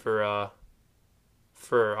gifts yet for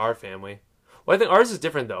our family. Well, I think ours is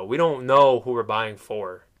different though. We don't know who we're buying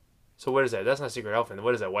for. So what is that? That's not Secret Elephant.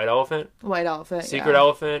 What is that? White Elephant? White Elephant. Secret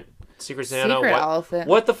Elephant. Secret Santa. Secret Elephant.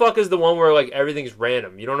 What the fuck is the one where everything's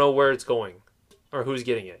random? You don't know where it's going or who's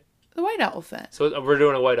getting it. The White Elephant. So we're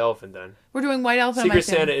doing a White Elephant then. We're doing White Elephant. Secret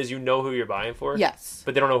Santa is who you're buying for. Yes.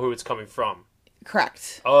 But they don't know who it's coming from.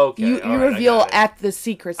 Correct. Okay. You reveal at the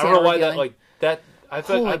Secret Santa. I don't know why revealing. that I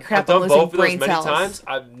feel like crap, I've done both of those many cells. times.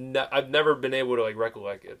 I've never been able to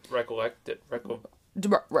recollect it.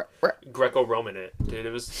 Greco-Roman it, dude.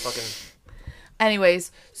 It was fucking.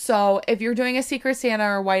 Anyways, so if you're doing a Secret Santa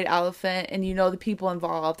or White Elephant and you know the people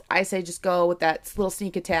involved, I say just go with that little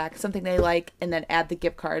sneak attack, something they like, and then add the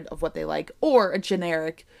gift card of what they like, or a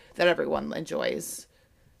generic that everyone enjoys.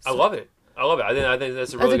 So, I love it. I think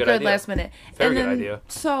that's a really good idea. That's a good last minute. Very good idea.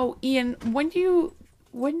 So, Ian, what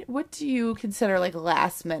do you consider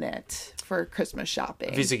last minute for Christmas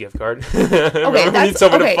shopping? Visa gift card. Okay, we need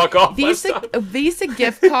someone to fuck off. Visa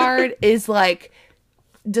gift card is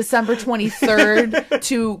December 23rd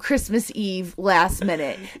to Christmas Eve last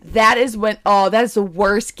minute. That is that is the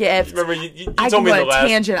worst gift. Remember, you I told can me go on a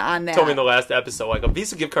tangent on that. Told me in the last episode, a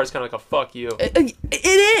Visa gift card is kind of like a fuck you. It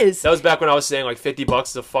is. That was back when I was saying $50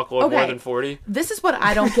 is a fuckload more than 40. This is what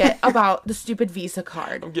I don't get about the stupid Visa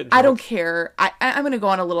card. I don't care. I'm going to go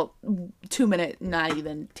on a little 2-minute, not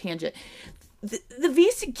even tangent. The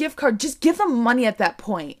Visa gift card, just give them money at that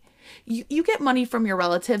point. You get money from your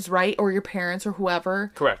relatives, right? Or your parents or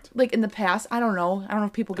whoever. Correct. In the past, I don't know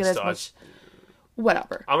if people get as much.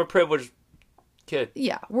 Whatever. I'm a privileged kid.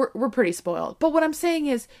 Yeah, we're pretty spoiled. But what I'm saying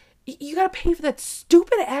is, you got to pay for that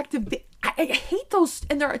stupid active. I hate those,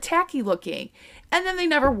 and they're tacky looking, and then they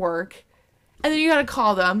never work, and then you got to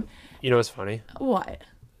call them. You know what's funny? What?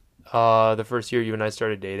 The first year you and I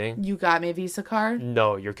started dating. You got me a Visa card?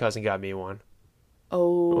 No, your cousin got me one.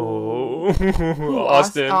 Oh.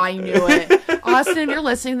 Austin. Oh, I knew it. Austin, if you're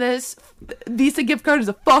listening to this, Visa gift card is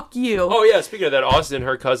a fuck you. Oh, yeah. Speaking of that, Austin,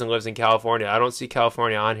 her cousin lives in California. I don't see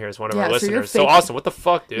California on here as one of our listeners. So, Austin, what the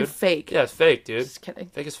fuck, dude? You're fake. Yeah, it's fake, dude. Just kidding.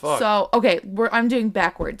 Fake as fuck. So, okay, I'm doing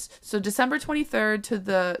backwards. So, December 23rd to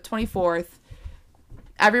the 24th,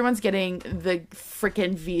 everyone's getting the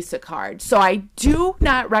freaking Visa card. So, I do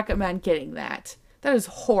not recommend getting that. That is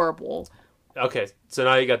horrible. Okay, so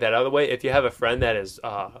now you got that out of the way. If you have a friend that is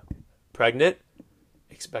pregnant,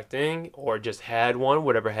 expecting, or just had one,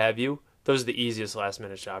 whatever have you, those are the easiest last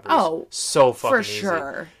minute shoppers. Oh, so fucking for easy.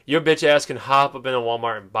 sure. Your bitch ass can hop up into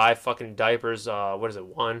Walmart and buy fucking diapers. What is it,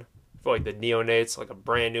 one? For the neonates, a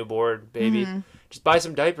brand new board baby. Mm-hmm. Just buy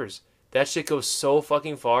some diapers. That shit goes so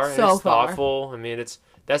fucking far. And it's thoughtful. I mean,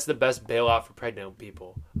 that's the best bailout for pregnant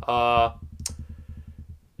people. High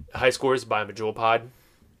scores, buy them a Jewel Pod.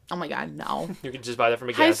 Oh my God, no. You can just buy that from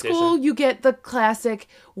a gas station. High school, you get the classic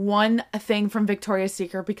one thing from Victoria's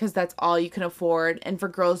Secret because that's all you can afford. And for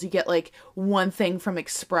girls, you get one thing from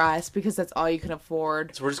Express because that's all you can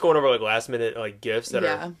afford. So we're just going over last minute gifts that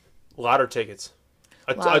are lotto tickets.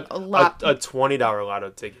 A lot. $20 lotto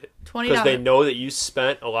ticket. $20. Because they know that you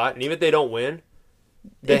spent a lot, and even if they don't win,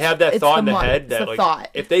 they have that thought in the head that like thought.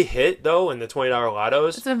 If they hit though in the $20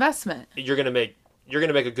 lottos, it's an investment. You're gonna make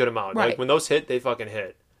a good amount. Right. Like when those hit, they fucking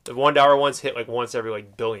hit. The $1 ones hit like once every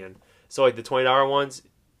like billion. So like the $20 ones,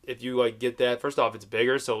 if you like get that, first off, it's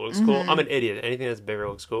bigger, so it looks cool. I'm an idiot. Anything that's bigger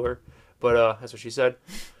looks cooler. But that's what she said.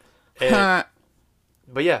 And,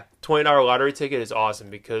 but yeah, $20 lottery ticket is awesome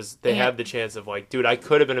because they have the chance of like, dude, I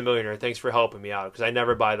could have been a millionaire. Thanks for helping me out because I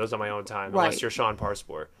never buy those on my own time unless you're Sean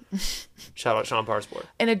Parsport. Shout out Sean Parsport.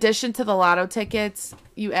 In addition to the lotto tickets,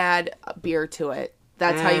 you add a beer to it.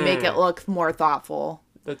 That's how you make it look more thoughtful.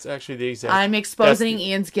 That's actually the exact. I'm exposing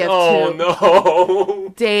Ian's gift too. Oh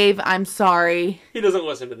no, Dave, I'm sorry. He doesn't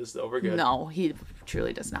listen to this though. We're good. No, he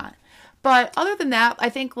truly does not. But other than that, I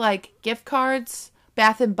think like gift cards,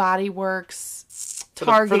 Bath and Body Works,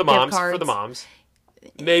 Target gift cards for the moms.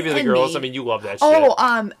 Maybe the girls. I mean, you love that shit.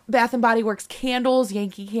 Oh, Bath and Body Works candles,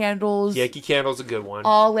 Yankee Candles. Yankee Candle's a good one.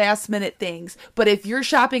 All last minute things. But if you're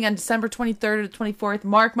shopping on December 23rd or 24th,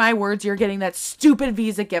 mark my words, you're getting that stupid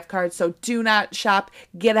Visa gift card. So do not shop.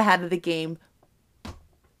 Get ahead of the game.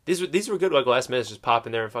 These were good, like last minute. Just pop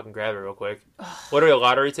in there and fucking grab it real quick. Literally a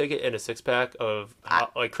lottery ticket and a 6-pack of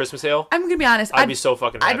like Christmas ale. I'm gonna be honest. I'd be so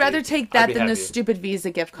fucking happy. I'd rather take that than the stupid Visa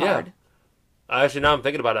gift card. Yeah. Actually, now I'm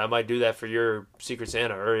thinking about it. I might do that for your Secret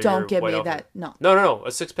Santa or Don't give me White that. Elephant. No. No. A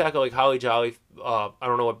 6-pack of like Holly Jolly. I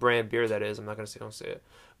don't know what brand beer that is. I'm not gonna say. Don't say it.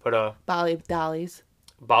 But Bali Dollies.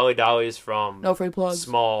 Bali Dollies from No free plugs.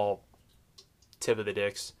 Small tip of the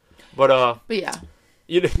dicks. But yeah.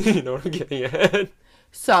 You know what I'm getting at.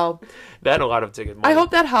 So that and a lot of ticket money. I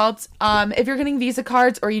hope that helps. If you're getting Visa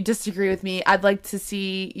cards or you disagree with me, I'd like to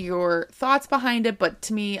see your thoughts behind it. But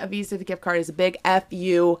to me, a Visa gift card is a big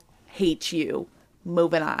F-U. Hate you.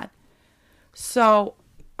 Moving on. So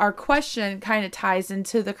our question kind of ties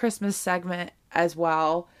into the Christmas segment as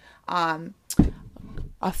well. A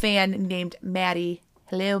fan named Maddie,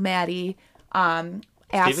 hello Maddie, asked,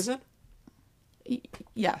 Stevenson?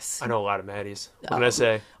 Yes. I know a lot of Maddies. What can I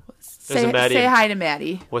say? Say hi to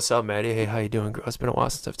Maddie. What's up, Maddie? Hey, how you doing, girl? It's been a while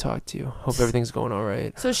since I've talked to you. Hope everything's going all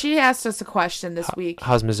right. So she asked us a question this week.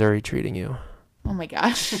 How's Missouri treating you? Oh my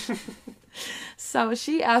gosh. So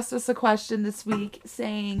she asked us a question this week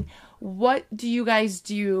saying, what do you guys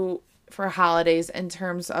do for holidays in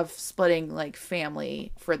terms of splitting like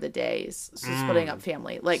family for the days? So splitting up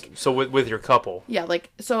family. Like so with your couple. Yeah, like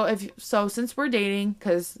so since we're dating,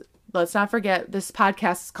 because let's not forget this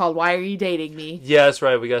podcast is called Why Are You Dating Me? Yeah, that's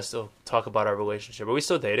right. We gotta still talk about our relationship. Are we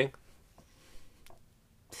still dating?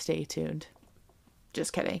 Stay tuned.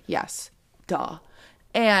 Just kidding. Yes. Duh.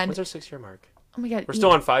 And what's our 6-year mark? Oh my god. We're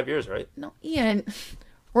still on 5 years, right? No, Ian.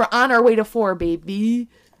 We're on our way to 4, baby.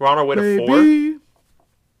 We're on our way to 4?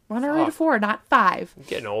 We're on our way to 4, not 5. I'm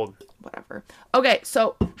getting old. Whatever. Okay,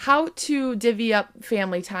 so how to divvy up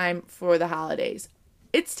family time for the holidays.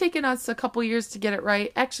 It's taken us a couple years to get it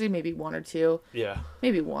right. Actually, maybe 1 or 2. Yeah.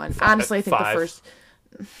 Maybe 1. Honestly, I think 5. the first...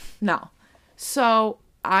 No. So,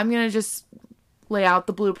 I'm going to just lay out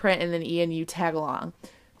the blueprint and then Ian, you tag along.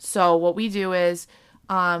 So, what we do is...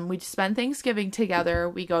 we spend Thanksgiving together.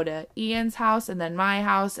 We go to Ian's house and then my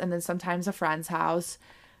house and then sometimes a friend's house,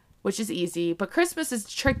 which is easy. But Christmas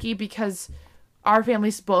is tricky because our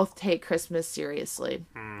families both take Christmas seriously.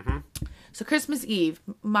 Mm-hmm. So Christmas Eve,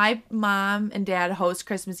 my mom and dad host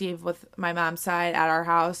Christmas Eve with my mom's side at our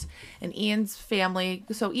house and Ian's family.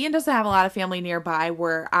 So Ian doesn't have a lot of family nearby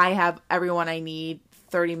where I have everyone I need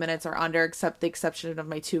 30 minutes or under, except the exception of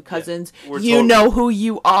my 2 cousins. Yeah, you know who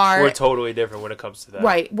you are. We're totally different when it comes to that.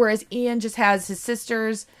 Right. Whereas Ian just has his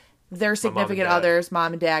sisters, their significant others,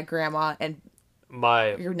 mom and dad, grandma, and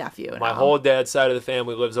your nephew. My whole dad's side of the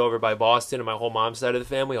family lives over by Boston, and my whole mom's side of the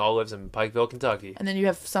family all lives in Pikeville, Kentucky. And then you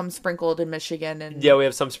have some sprinkled in Michigan. Yeah, we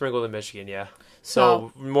have some sprinkled in Michigan, yeah.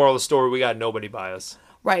 So moral of the story, we got nobody by us.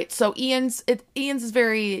 Right. So Ian's is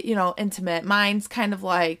very, intimate. Mine's kind of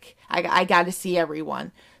like, I got to see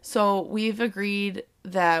everyone. So we've agreed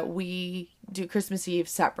that we do Christmas Eve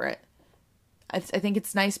separate. I think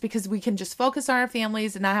it's nice because we can just focus on our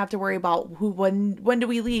families and not have to worry about when do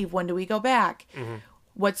we leave? When do we go back? Mm-hmm.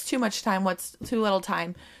 What's too much time? What's too little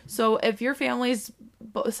time? So if your families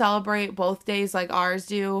celebrate both days like ours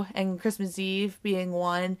do and Christmas Eve being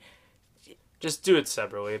one, just do it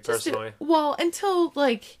separately, personally. Until,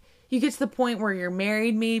 you get to the point where you're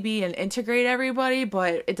married, maybe, and integrate everybody,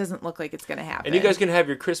 but it doesn't look like it's going to happen. And you guys can have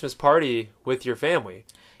your Christmas party with your family.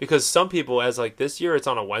 Because some people, as, this year, it's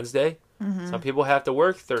on a Wednesday. Mm-hmm. Some people have to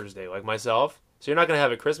work Thursday, like myself. So you're not going to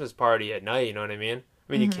have a Christmas party at night, you know what I mean?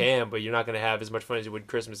 I mean, you can, but you're not going to have as much fun as you would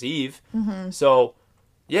Christmas Eve. Mm-hmm. So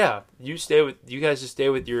Yeah, you guys just stay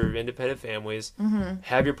with your independent families,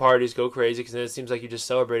 have your parties, go crazy, because then it seems like you just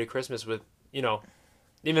celebrated Christmas with, you know,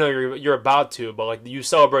 even though you're about to, but like you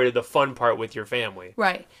celebrated the fun part with your family.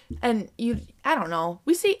 Right. And I don't know.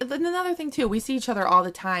 We see another thing too. We see each other all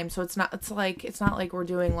the time, so it's not like we're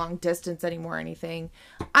doing long distance anymore or anything.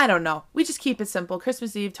 I don't know. We just keep it simple.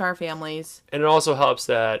 Christmas Eve to our families. And it also helps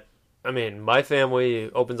that, I mean, my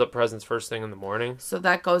family opens up presents first thing in the morning. So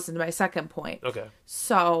that goes into my second point. Okay.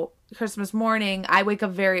 So Christmas morning, I wake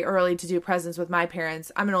up very early to do presents with my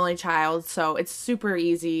parents. I'm an only child, so it's super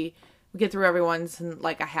easy. We get through everyone's in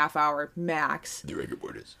like a half hour max. The regular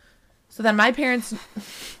board is. So then my parents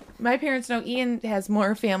know Ian has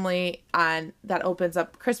more family on that opens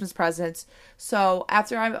up Christmas presents. So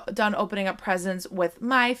after I'm done opening up presents with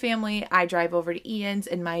my family, I drive over to Ian's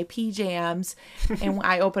in my PJs and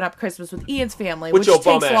I open up Christmas with Ian's family, which takes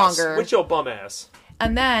longer. With your bum ass.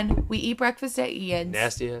 And then we eat breakfast at Ian's.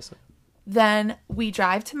 Nasty ass. Then we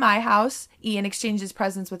drive to my house. Ian exchanges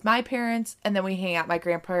presents with my parents, and then we hang out with my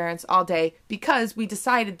grandparents all day because we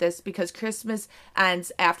decided this because Christmas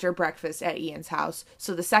ends after breakfast at Ian's house.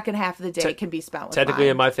 So the second half of the day can be spent with technically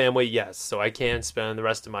mine. In my family, yes. So I can spend the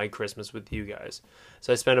rest of my Christmas with you guys.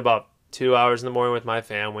 So I spend about 2 hours in the morning with my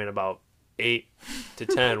family and about 8 to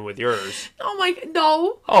 10 with yours. Oh my,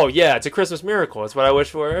 no. Oh yeah, it's a Christmas miracle. It's what I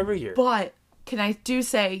wish for every year. But can I do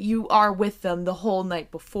say you are with them the whole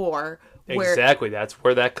night before? Exactly, that's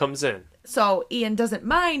where that comes in. So Ian doesn't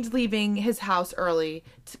mind leaving his house early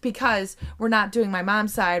because we're not doing my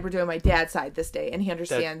mom's side, we're doing my dad's side this day, and he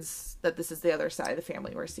understands that this is the other side of the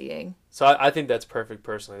family we're seeing. So I think that's perfect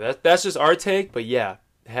personally. That's just our take, but yeah,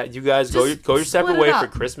 you guys go your separate way for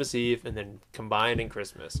Christmas Eve and then combine in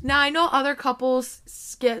Christmas. Now I know other couples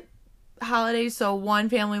skip holidays, so one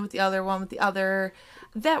family with the other, one with the other.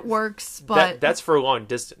 That works, but that's for long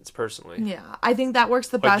distance, personally. Yeah, I think that works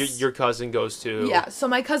the like best. Your cousin goes to... Yeah, so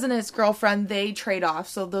my cousin and his girlfriend, they trade off.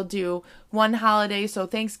 So they'll do one holiday, so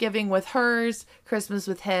Thanksgiving with hers, Christmas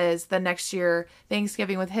with his. Then next year,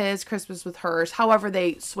 Thanksgiving with his, Christmas with hers. However,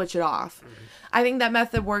 they switch it off. Mm-hmm. I think that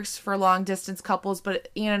method works for long distance couples, but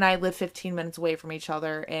Ian and I live 15 minutes away from each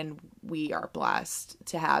other, and we are blessed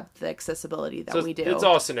to have the accessibility that we do. It's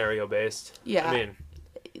all scenario based. Yeah. I mean...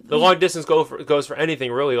 The long distance goes for anything,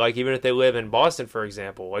 really. Like, even if they live in Boston, for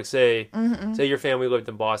example. Like, say your family lived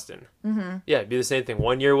in Boston. Mm-hmm. Yeah, it'd be the same thing.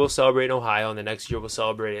 1 year we'll celebrate in Ohio, and the next year we'll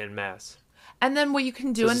celebrate it in Mass. And then what you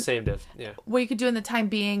can do... So it's the same diff, yeah. What you could do in the time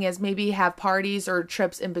being is maybe have parties or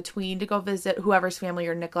trips in between to go visit whoever's family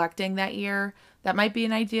you're neglecting that year. That might be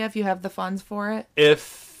an idea if you have the funds for it.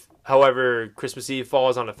 If, however, Christmas Eve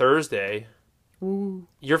falls on a Thursday, ooh,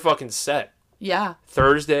 you're fucking set. Yeah.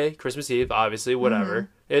 Thursday, Christmas Eve, obviously, whatever.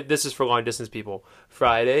 This is for long distance people.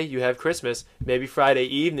 Friday, you have Christmas. Maybe Friday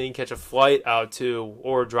evening, catch a flight out to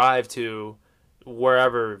or drive to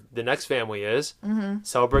wherever the next family is. Mm-hmm.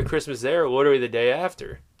 Celebrate Christmas there, literally the day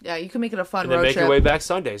after. Yeah, you can make it a fun road trip. And then make your way back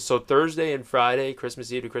Sunday. So Thursday and Friday,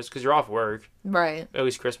 Christmas Eve to Christmas, because you're off work. Right. At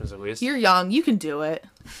least Christmas, at least. You're young. You can do it.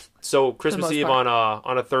 So Christmas Eve on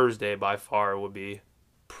a Thursday by far would be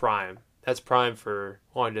prime. That's prime for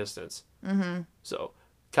long distance. Mm-hmm. So,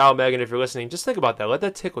 Kyle, Megan, if you're listening, just think about that. Let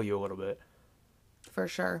that tickle you a little bit. For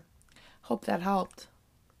sure. Hope that helped.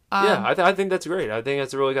 Yeah, I think that's great. I think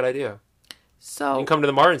that's a really good idea. So you can come to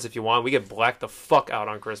the Martins if you want. We get blacked the fuck out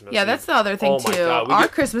on Christmas. Yeah, that's the other thing, too. God, our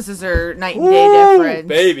Christmases are night and day different.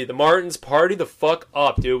 Baby, the Martins party the fuck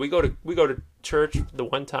up, dude. We go to church the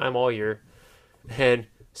one time all year and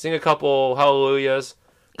sing a couple hallelujahs.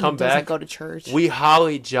 Come back. Go to church. We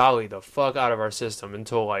holly jolly the fuck out of our system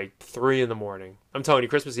until like 3 a.m. I'm telling you,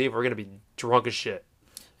 Christmas Eve we're gonna be drunk as shit.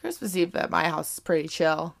 Christmas Eve at my house is pretty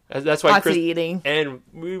chill. That's why lots of eating. And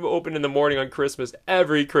we open in the morning on Christmas.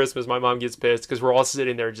 Every Christmas, my mom gets pissed because we're all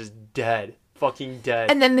sitting there just dead, fucking dead.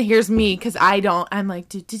 And then here's me because I'm like,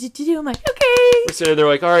 do. I'm like, okay. We're sitting there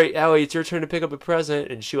like, all right, Allie, it's your turn to pick up a present,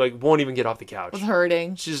 and she like won't even get off the couch. Was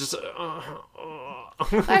hurting. She's just.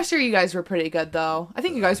 Last year you guys were pretty good though. I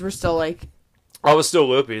think you guys were still like. I was still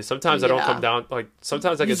loopy. Sometimes I don't come down. Like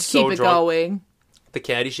sometimes I get so keep it drunk. Going. The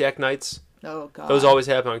Caddyshack nights. Oh god. Those always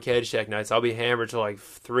happen on Caddyshack nights. I'll be hammered till like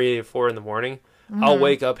 3 or 4 in the morning. Mm-hmm. I'll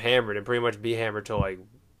wake up hammered and pretty much be hammered till like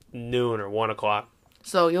noon or 1 o'clock.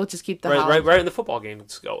 So you'll just keep the right in the football game.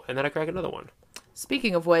 Let's go, and then I crack another one.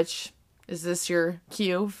 Speaking of which, is this your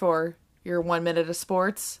cue for your 1 minute of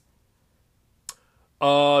sports?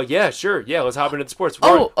 Yeah, sure. Yeah, let's hop into sports.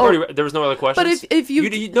 There was no other questions. But if you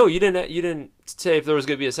didn't say if there was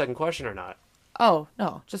going to be a second question or not. Oh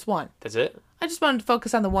no, just one. That's it. I just wanted to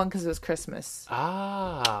focus on the one because it was Christmas.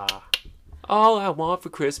 Ah, All I want for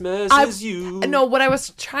Christmas is you. No, what I was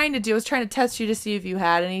trying to do was trying to test you to see if you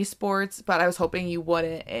had any sports, but I was hoping you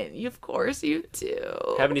wouldn't, and of course you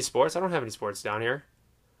do. Have any sports? I don't have any sports down here.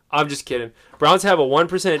 I'm just kidding. Browns have a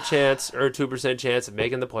 1% chance or 2% chance of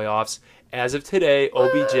making the playoffs. As of today,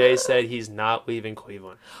 OBJ said he's not leaving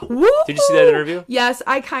Cleveland. Woo! Did you see that interview? Yes,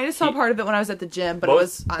 I kind of saw part of it when I was at the gym, but it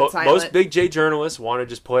was on silent. Most Big J journalists want to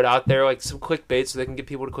just put out there like some clickbait so they can get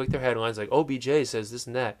people to click their headlines like, OBJ says this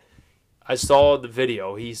and that. I saw the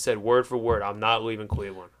video. He said word for word, I'm not leaving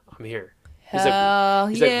Cleveland. I'm here. He's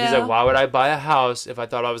like, why would I buy a house if I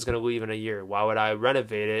thought I was going to leave in a year? Why would I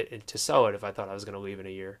renovate it and to sell it if I thought I was going to leave in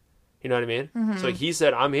a year? You know what I mean? Mm-hmm. So he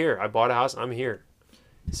said, I'm here. I bought a house. I'm here.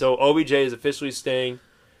 So OBJ is officially staying.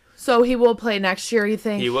 So he will play next year, you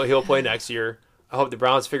think? He'll play next year. I hope the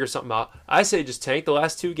Browns figure something out. I say just tank the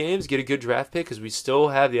last 2 games, get a good draft pick because we still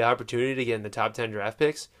have the opportunity to get in the top 10 draft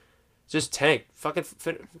picks. Just tank. Fucking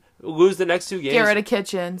lose the next 2 games. Get rid of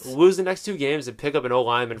Kitchens. Lose the next 2 games and pick up an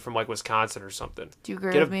O-lineman from like Wisconsin or something. Do you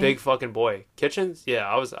agree with me? Get a big fucking boy. Kitchens? Yeah,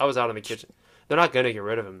 I was out on the Kitchen. They're not going to get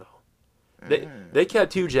rid of him though. They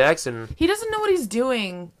kept Hugh Jackson. He doesn't know what he's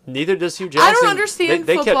doing. Neither does Hugh Jackson. I don't understand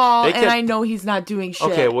football, and I know he's not doing shit.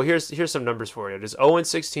 Okay, well here's some numbers for you. Does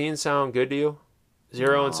 0-16 sound good to you?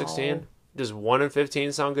 0-16? Does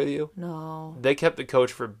 1-15 sound good to you? No. They kept the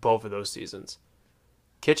coach for both of those seasons.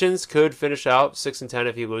 Kitchens could finish out 6-10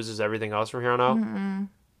 if he loses everything else from here on out. Mm-mm.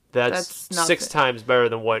 That's 6 times better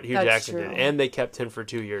than what Hugh Jackson did, and they kept him for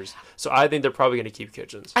 2 years. So I think they're probably going to keep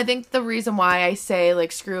Kitchens. I think the reason why I say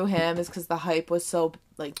like screw him is because the hype was so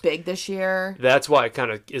like big this year. That's why it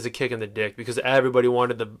kind of is a kick in the dick because everybody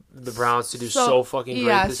wanted the Browns to do so fucking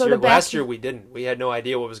great this year. Last year we didn't. We had no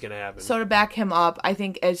idea what was going to happen. So to back him up, I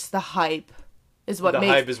think it's the hype.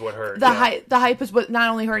 Hype is what hurt. The hype is what not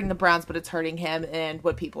only hurting the Browns, but it's hurting him and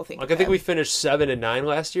what people think. Like I think we finished 7-9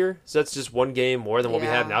 last year, so that's just 1 game more than what we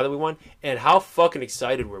have now that we won. And how fucking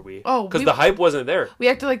excited were we? Oh, because the hype wasn't there. We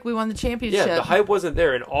acted like we won the championship. Yeah, the hype wasn't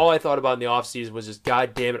there, and all I thought about in the offseason was just,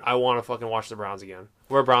 God damn it, I want to fucking watch the Browns again.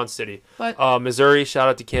 We're Brown City. But Missouri, shout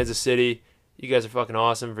out to Kansas City. You guys are fucking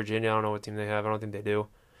awesome. Virginia, I don't know what team they have. I don't think they do.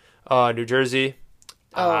 New Jersey.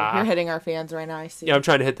 Oh, you're hitting our fans right now, I see. Yeah, I'm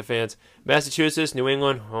trying to hit the fans. Massachusetts, New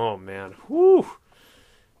England, oh man. Whew.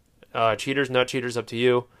 Cheaters, not cheaters, up to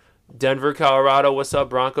you. Denver, Colorado, what's up,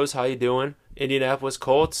 Broncos? How you doing? Indianapolis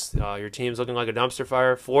Colts, your team's looking like a dumpster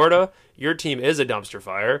fire. Florida, your team is a dumpster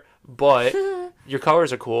fire, but your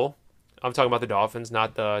colors are cool. I'm talking about the Dolphins,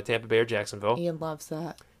 not the Tampa Bay or Jacksonville. Ian loves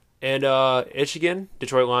that. And Michigan,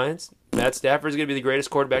 Detroit Lions. Matt Stafford's going to be the greatest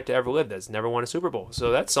quarterback to ever live that's never won a Super Bowl.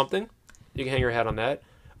 So that's something. You can hang your hat on that.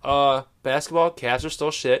 Basketball, Cavs are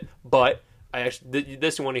still shit, but I actually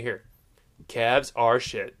this you want to hear. Cavs are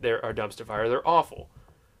shit. They're a dumpster fire. They're awful.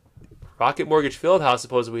 Rocket Mortgage Fieldhouse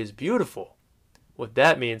supposedly is beautiful. What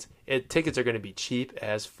that means, tickets are going to be cheap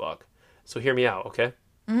as fuck. So hear me out, okay?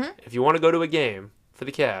 Mm-hmm. If you want to go to a game for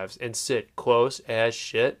the Cavs and sit close as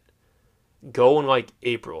shit, go in like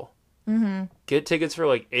April. Mm-hmm. Get tickets for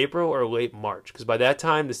like April or late March, because by that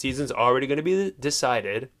time the season's already going to be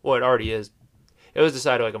decided. Well, it already is. It was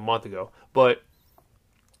decided like a month ago, but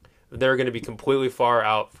they're going to be completely far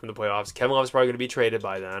out from the playoffs. Kevin Love's probably going to be traded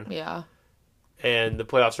by then. Yeah. And the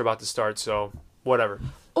playoffs are about to start, so whatever.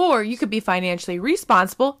 Or you could be financially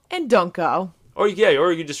responsible and don't go. Or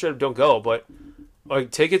you just straight up don't go. But like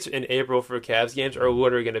tickets in April for Cavs games are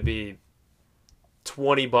literally going to be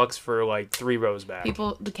 $20 for like 3 rows back. The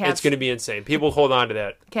Cavs. It's going to be insane. People hold on to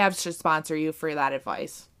that. Cavs should sponsor you for that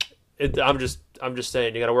advice. I'm just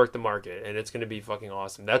saying you got to work the market, and it's going to be fucking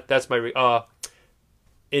awesome. That's my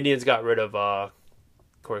Indians got rid of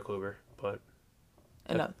Corey Kluber, but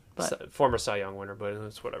former Cy Young winner, but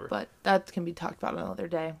it's whatever. But that can be talked about another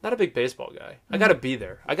day. Not a big baseball guy. Mm-hmm. I got to be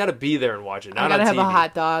there. I got to be there and watch it. Not I got to have TV. a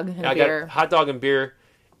hot dog and a beer. Hot dog and beer.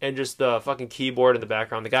 And just the fucking keyboard in the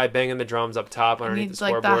background. The guy banging the drums up top underneath the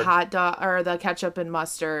scoreboard. Like the hot dog or the ketchup and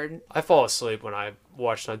mustard. I fall asleep when I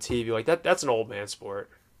watch it on TV. Like that's an old man sport.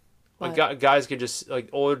 Like guys could just like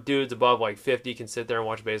older dudes above like 50 can sit there and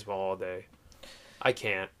watch baseball all day. I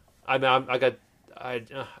can't. I'm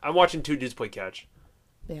watching 2 dudes play catch.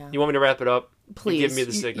 Yeah. You want me to wrap it up? Please. Give me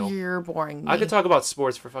the signal. You're boring me. I could talk about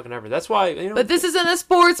sports for fucking ever. That's wwhy, But this isn't a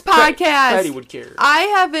sports podcast. Patty would care. I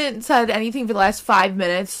haven't said anything for the last 5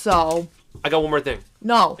 minutes, so. I got one more thing.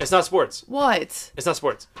 No. It's not sports. What? It's not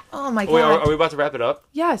sports. Oh my God. Wait, are we about to wrap it up?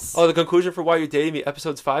 Yes. Oh, the conclusion for Why You're Dating Me,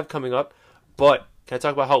 episodes 5 coming up. But can I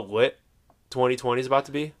talk about how lit 2020 is about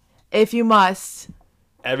to be? If you must.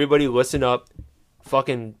 Everybody listen up.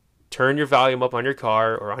 Fucking turn your volume up on your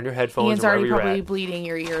car or on your headphones. Ian's already probably bleeding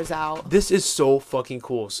your ears out. This is so fucking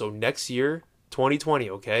cool. So next year, 2020,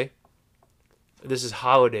 okay? This is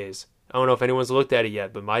holidays. I don't know if anyone's looked at it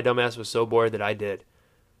yet, but my dumbass was so bored that I did.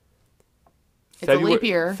 It's a leap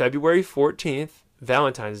year. February 14th,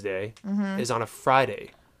 Valentine's Day, is on a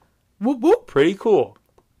Friday. Whoop whoop. Pretty cool.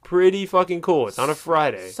 Pretty fucking cool. It's on a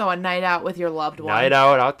Friday. So a night out with your loved one. Night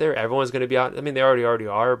out there. Everyone's going to be out. I mean, they already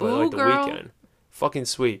are, but Ooh, like the girl. weekend. Fucking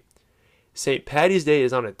sweet. St. Patty's Day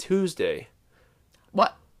is on a Tuesday.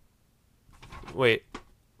 What? Wait.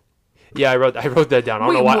 Yeah, I wrote that down. I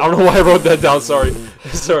don't know why I wrote that down. Sorry.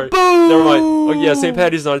 Sorry. Boo! Never mind. Oh, yeah, St.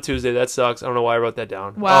 Patty's is on a Tuesday. That sucks. I don't know why I wrote that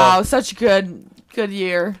down. Wow, such a good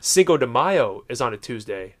year. Cinco de Mayo is on a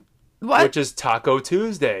Tuesday. What? Which is Taco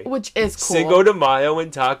Tuesday. Which is cool. Cinco de Mayo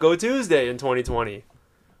and Taco Tuesday in 2020.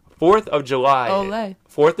 4th of July. Olé.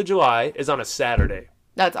 4th of July is on a Saturday.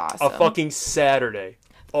 That's awesome. A fucking Saturday.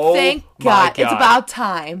 Oh, Thank my God. It's about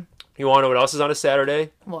time. You want to know what else is on a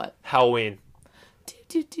Saturday? What? Halloween.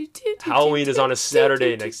 Halloween is on a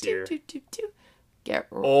Saturday next year.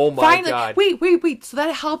 Oh my God. Wait. So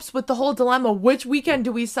that helps with the whole dilemma. Which weekend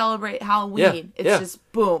do we celebrate Halloween? It's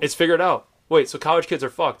just boom. It's figured out. Wait, so college kids are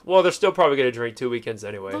fucked. Well, they're still probably going to drink 2 weekends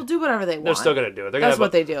anyway. They'll do whatever they want. They're still going to do it. That's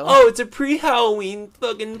what they do. Oh, it's a pre-Halloween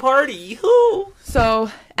fucking party. Whoo!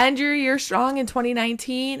 So, end your year strong in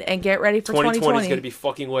 2019 and get ready for 2020. 2020 is going to be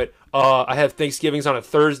fucking lit. I have Thanksgiving's on a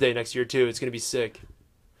Thursday next year, too. It's going to be sick.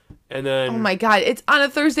 And then... Oh my God, it's on a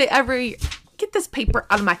Thursday every year. Get this paper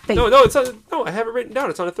out of my face. No, I have it written down.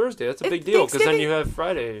 It's on a Thursday. That's a big deal, because then you have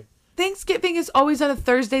Friday. Thanksgiving is always on a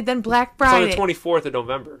Thursday, then Black Friday. It's on the 24th of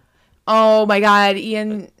November. Oh my God,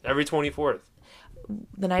 Ian. Every 24th.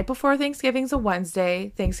 The night before Thanksgiving's a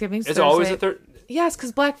Wednesday. Thanksgiving's It's Thursday. always a Thursday. Yes,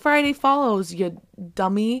 because Black Friday follows, you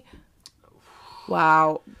dummy.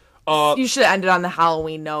 Wow. You should have ended on the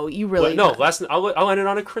Halloween note. You really... No, I'll end it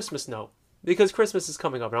on a Christmas note. Because Christmas is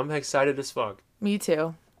coming up, and I'm excited as fuck. Me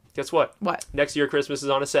too. Guess what? What? Next year, Christmas is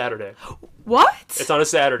on a Saturday. What? It's on a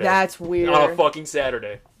Saturday. That's weird. On a fucking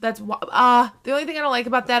Saturday. That's... the only thing I don't like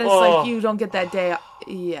about that is, like, you don't get that day...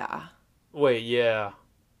 Yeah. Wait, yeah.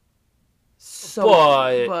 So...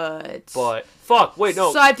 But... Fuck, wait,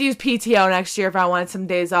 no. So I have to use PTO next year if I wanted some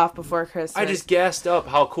days off before Christmas. I just gassed up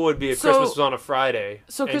how cool it'd be if Christmas was on a Friday.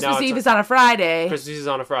 So Christmas Eve is on a Friday. Christmas Eve is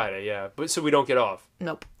on a Friday, yeah. But so we don't get off.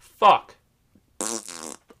 Nope. Fuck.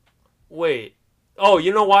 Wait. Oh,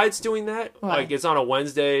 you know why it's doing that? What? Like, it's on a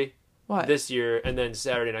Wednesday What? this year, and then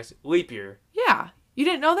Saturday next. Leap year. Yeah. You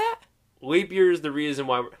didn't know that? Leap year is the reason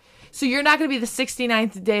why... So you're not going to be the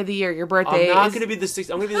 69th day of the year. Your birthday I'm not going to be the 60th.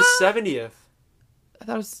 I'm going to be the 70th. I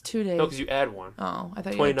thought it was 2 days. No, because you add one. Oh, I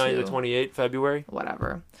thought you had 29th two. to 28th February.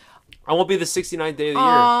 Whatever. I won't be the 69th day of the year.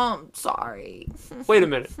 I'm sorry. Wait a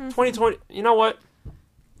minute. 2020. You know what?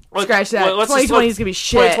 Scratch that. 2020 is gonna be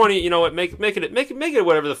shit. 2020. You know what? Make it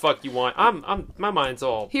whatever the fuck you want. My mind's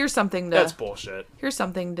all. Here's something to. That's bullshit. Here's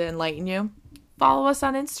something to enlighten you. Follow us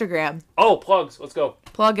on Instagram. Oh, plugs. Let's go.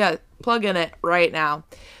 Plug in it right now.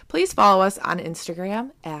 Please follow us on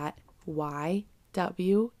Instagram at YWHY.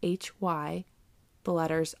 The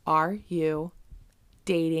letters RU.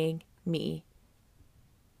 Dating me.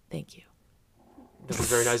 Thank you. That was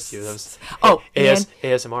very nice of you. That was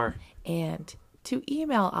ASMR. And to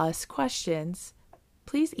email us questions,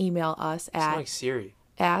 please email us at like Siri.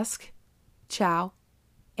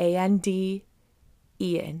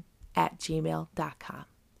 askchow@gmail.com.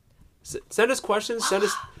 Send us questions.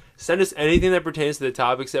 Send us anything that pertains to the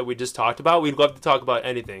topics that we just talked about. We'd love to talk about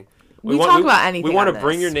anything. We talk about anything. We want to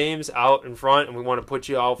bring your names out in front, and we want to put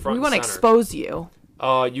you out front. We want to expose you.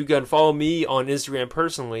 You can follow me on Instagram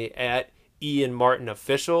personally at Ian Martin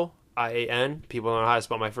Official. IAN. People don't know how to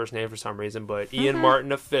spell my first name for some reason, but Ian Martin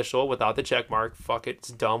Official without the check mark. Fuck it, it's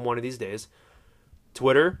dumb one of these days.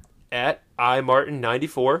 Twitter at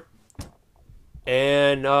iMartin94.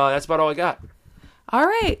 And that's about all I got. All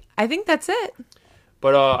right, I think that's it.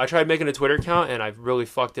 But I tried making a Twitter account, and I really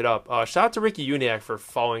fucked it up. Shout out to Ricky Uniac for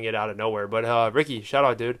following it out of nowhere. But Ricky, shout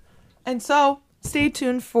out, dude. And so, stay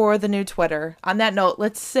tuned for the new Twitter. On that note,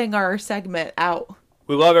 let's sing our segment out.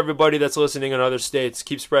 We love everybody that's listening in other states.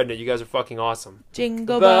 Keep spreading it. You guys are fucking awesome.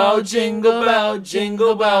 Jingle bell, jingle bell,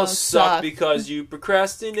 jingle bell suck because you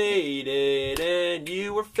procrastinated and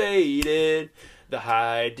you were faded. The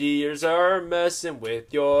ideas are messing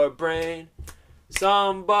with your brain.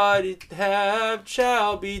 Somebody have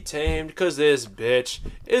shall be tamed, cause this bitch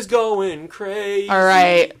is going crazy. All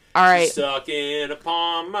right. She's sucking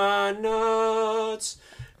upon my nuts.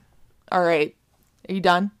 All right. Are you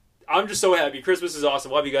done? I'm just so happy. Christmas is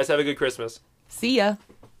awesome. Love you guys. Have a good Christmas. See ya.